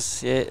 Barbara.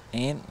 Yeah,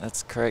 Ian,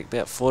 that's correct.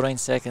 About 14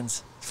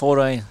 seconds.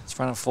 14. It's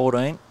running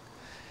 14.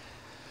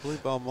 Blue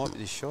bowl might be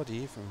the shot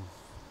here from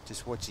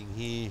just watching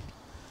here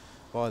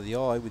by the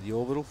eye with the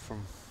orbital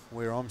from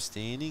where I'm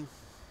standing.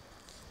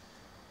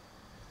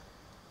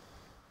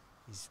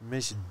 He's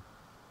measured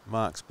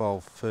Mark's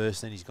bowl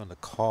first, then he's gone to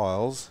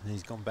Kyle's, and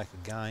he's gone back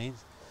again.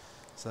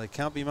 So there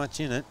can't be much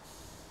in it.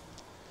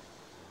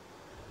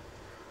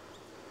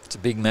 It's a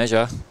big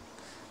measure.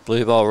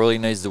 Blue bowl really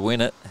needs to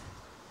win it.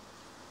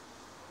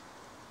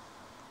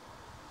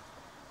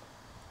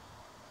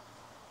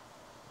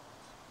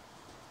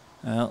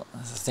 Well,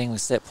 that's the thing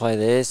with set play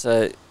there,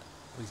 so...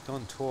 He's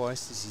gone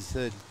twice. This is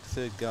his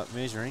third go at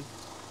measuring.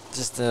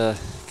 Just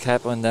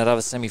Caple in that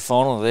other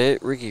semi-final there.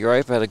 Ricky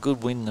Roper had a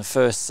good win in the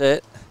first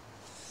set.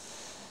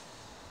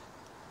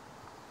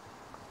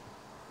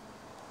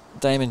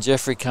 Damon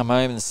Jeffrey come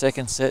home in the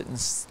second set.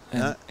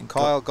 And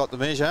Kyle got the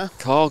measure.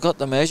 Kyle got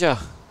the measure.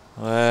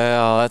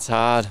 Wow, that's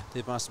hard.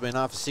 There must have been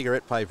half a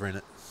cigarette paper in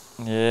it.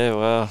 Yeah,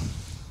 well.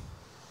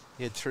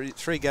 He had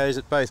three goes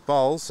at both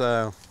bowls,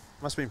 so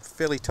must have been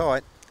fairly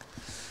tight.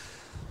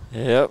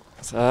 Yep,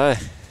 so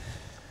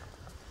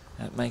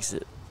that makes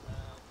it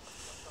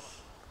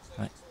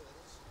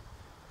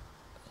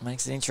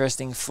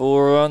interesting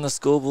for on the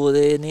scoreboard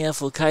there now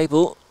for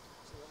Caple.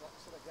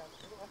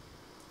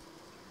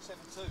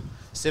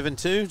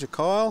 7-2 to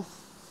Kyle.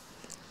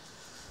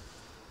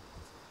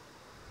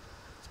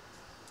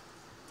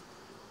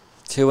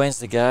 Two ends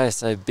to go,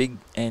 so big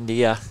end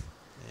here.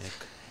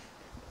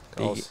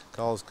 Yeah.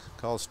 Kyle's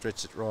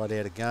stretched it right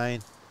out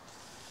again.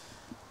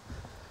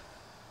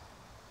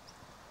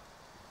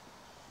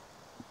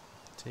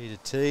 T to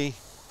T.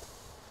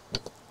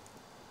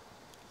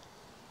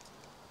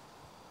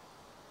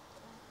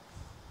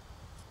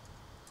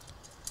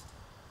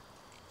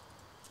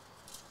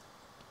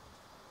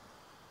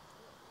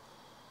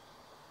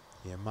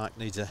 Yeah, Mark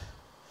needs a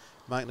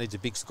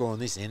big score on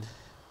this end.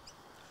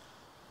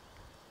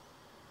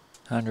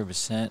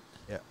 100%.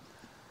 Yeah.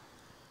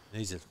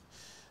 Needs at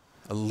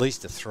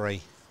least a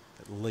 3.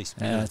 At least.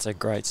 Yeah, that's a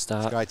great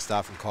start. It's a great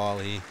start from Kyle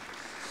here.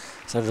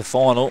 So the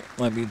final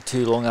won't be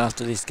too long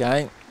after this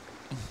game.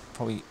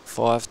 Probably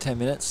 5-10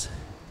 minutes.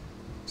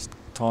 Just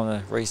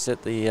time to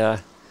reset the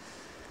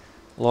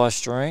live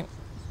stream.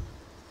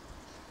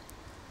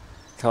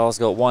 Kyle's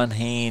got one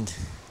hand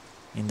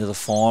into the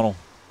final.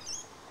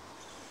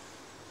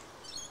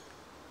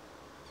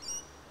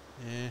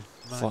 Yeah,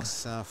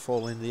 Mark's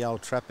fallen into the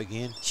old trap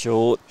again.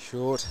 Short.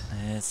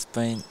 Yeah, it's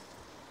been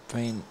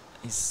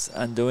his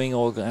undoing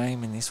all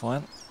game in this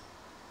one.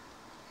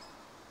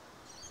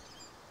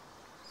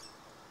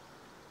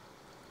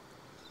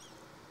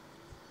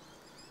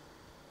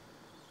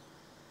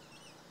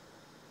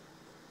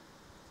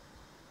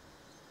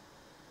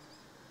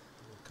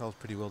 Cole's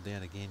pretty well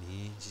down again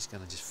here. He's just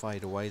going to just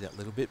fade away that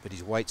little bit, but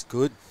his weight's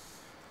good.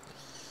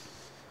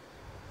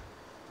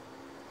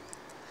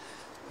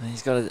 And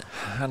he's got a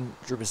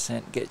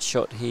 100% get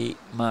shot here,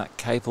 Mark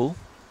Caple.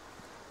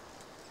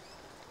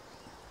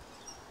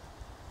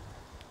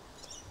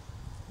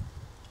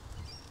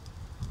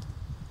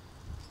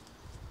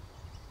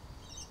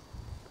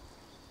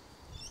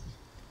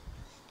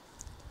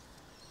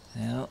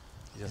 Now,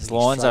 his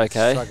line's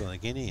okay. Struggling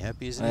again, he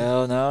happy, isn't he?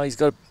 Well, no, he's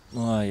got...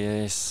 Oh,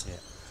 yes.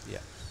 Yeah.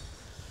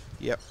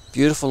 Yep.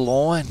 Beautiful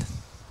line.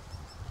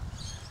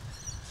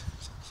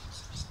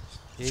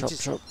 Yeah,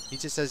 he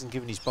just hasn't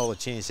given his bowl a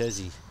chance, has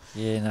he?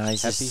 Yeah, no,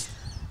 he's happy. just...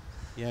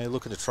 You know,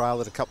 looking to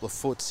trail it a couple of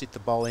foot, sit the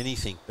bowl,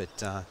 anything, but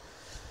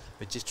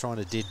just trying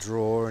to dead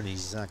draw, and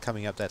he's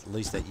coming up at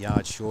least that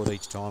yard short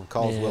each time.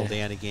 Cole's well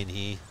down again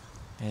here.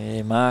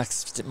 Yeah, Mark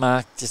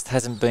just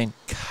hasn't been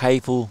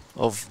capable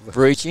of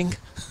breaching.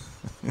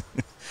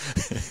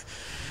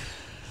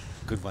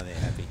 Good one there,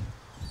 Happy.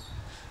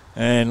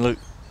 And look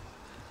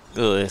at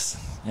this,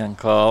 young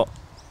Kyle.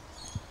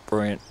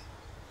 Brilliant.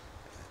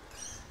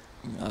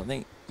 I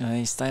think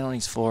he's staying on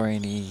his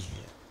forehand.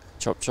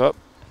 Chop.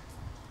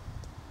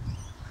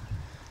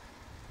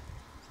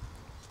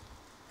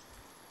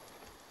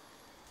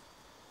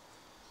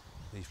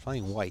 He's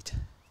playing weight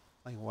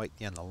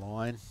down the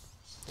line.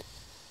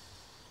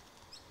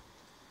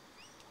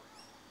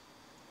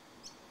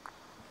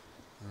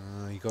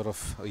 He got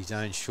off his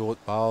own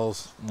short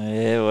bowls.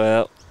 Yeah,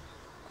 well,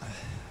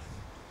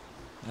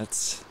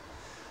 That's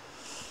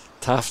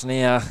tough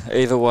now.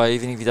 Either way,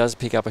 even if he does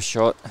pick up a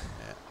shot,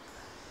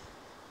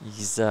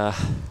 he's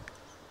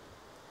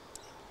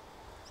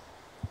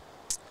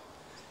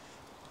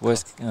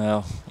worst.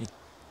 Well,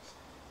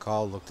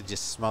 Kyle looked to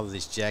just smother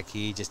this jack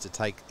here, just to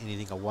take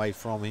anything away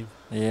from him.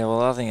 yeah.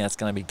 Well, I think that's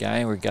going to be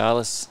game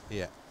regardless.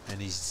 Yeah,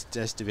 and he's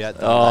just about.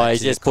 Oh,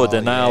 he's just put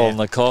the nail on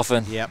the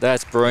coffin. Yep.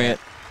 That's brilliant.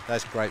 Yeah.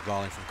 That's great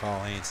bowling from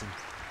Kyle Hansen.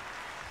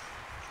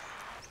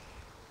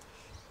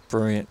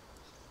 Brilliant.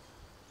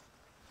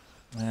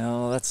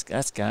 Well,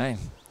 that's game.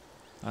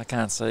 I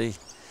can't see.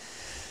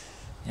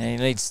 Yeah, he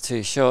needs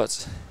 2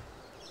 shots.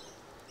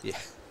 Yeah.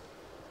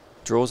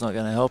 Draw's not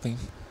going to help him.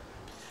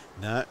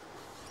 No.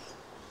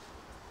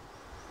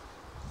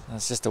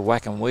 It's just a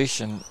whack and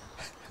wish, and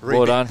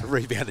well done.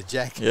 Rebounded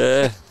jack.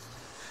 Yeah.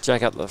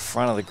 Jack up the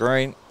front of the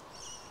green.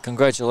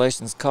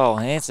 Congratulations, Kyle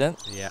Hansen.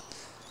 Yeah.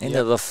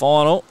 Into the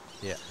final.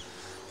 Yeah.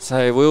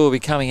 So we will be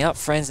coming up,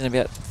 friends, in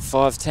about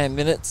 5-10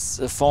 minutes.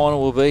 The final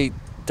will be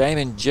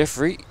Damon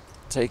Jeffrey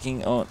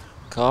taking on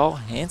Kyle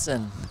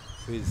Hansen.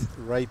 With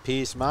Ray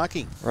Pearce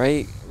marking.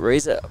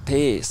 Reza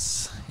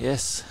Pearce,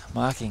 yes,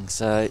 marking.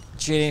 So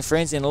tune in,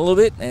 friends, in a little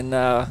bit, and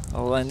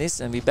I'll end this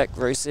and be back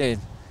very soon.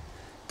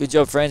 Good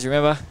job, friends.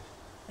 Remember,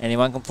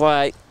 anyone can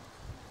play.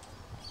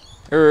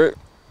 Hooroo.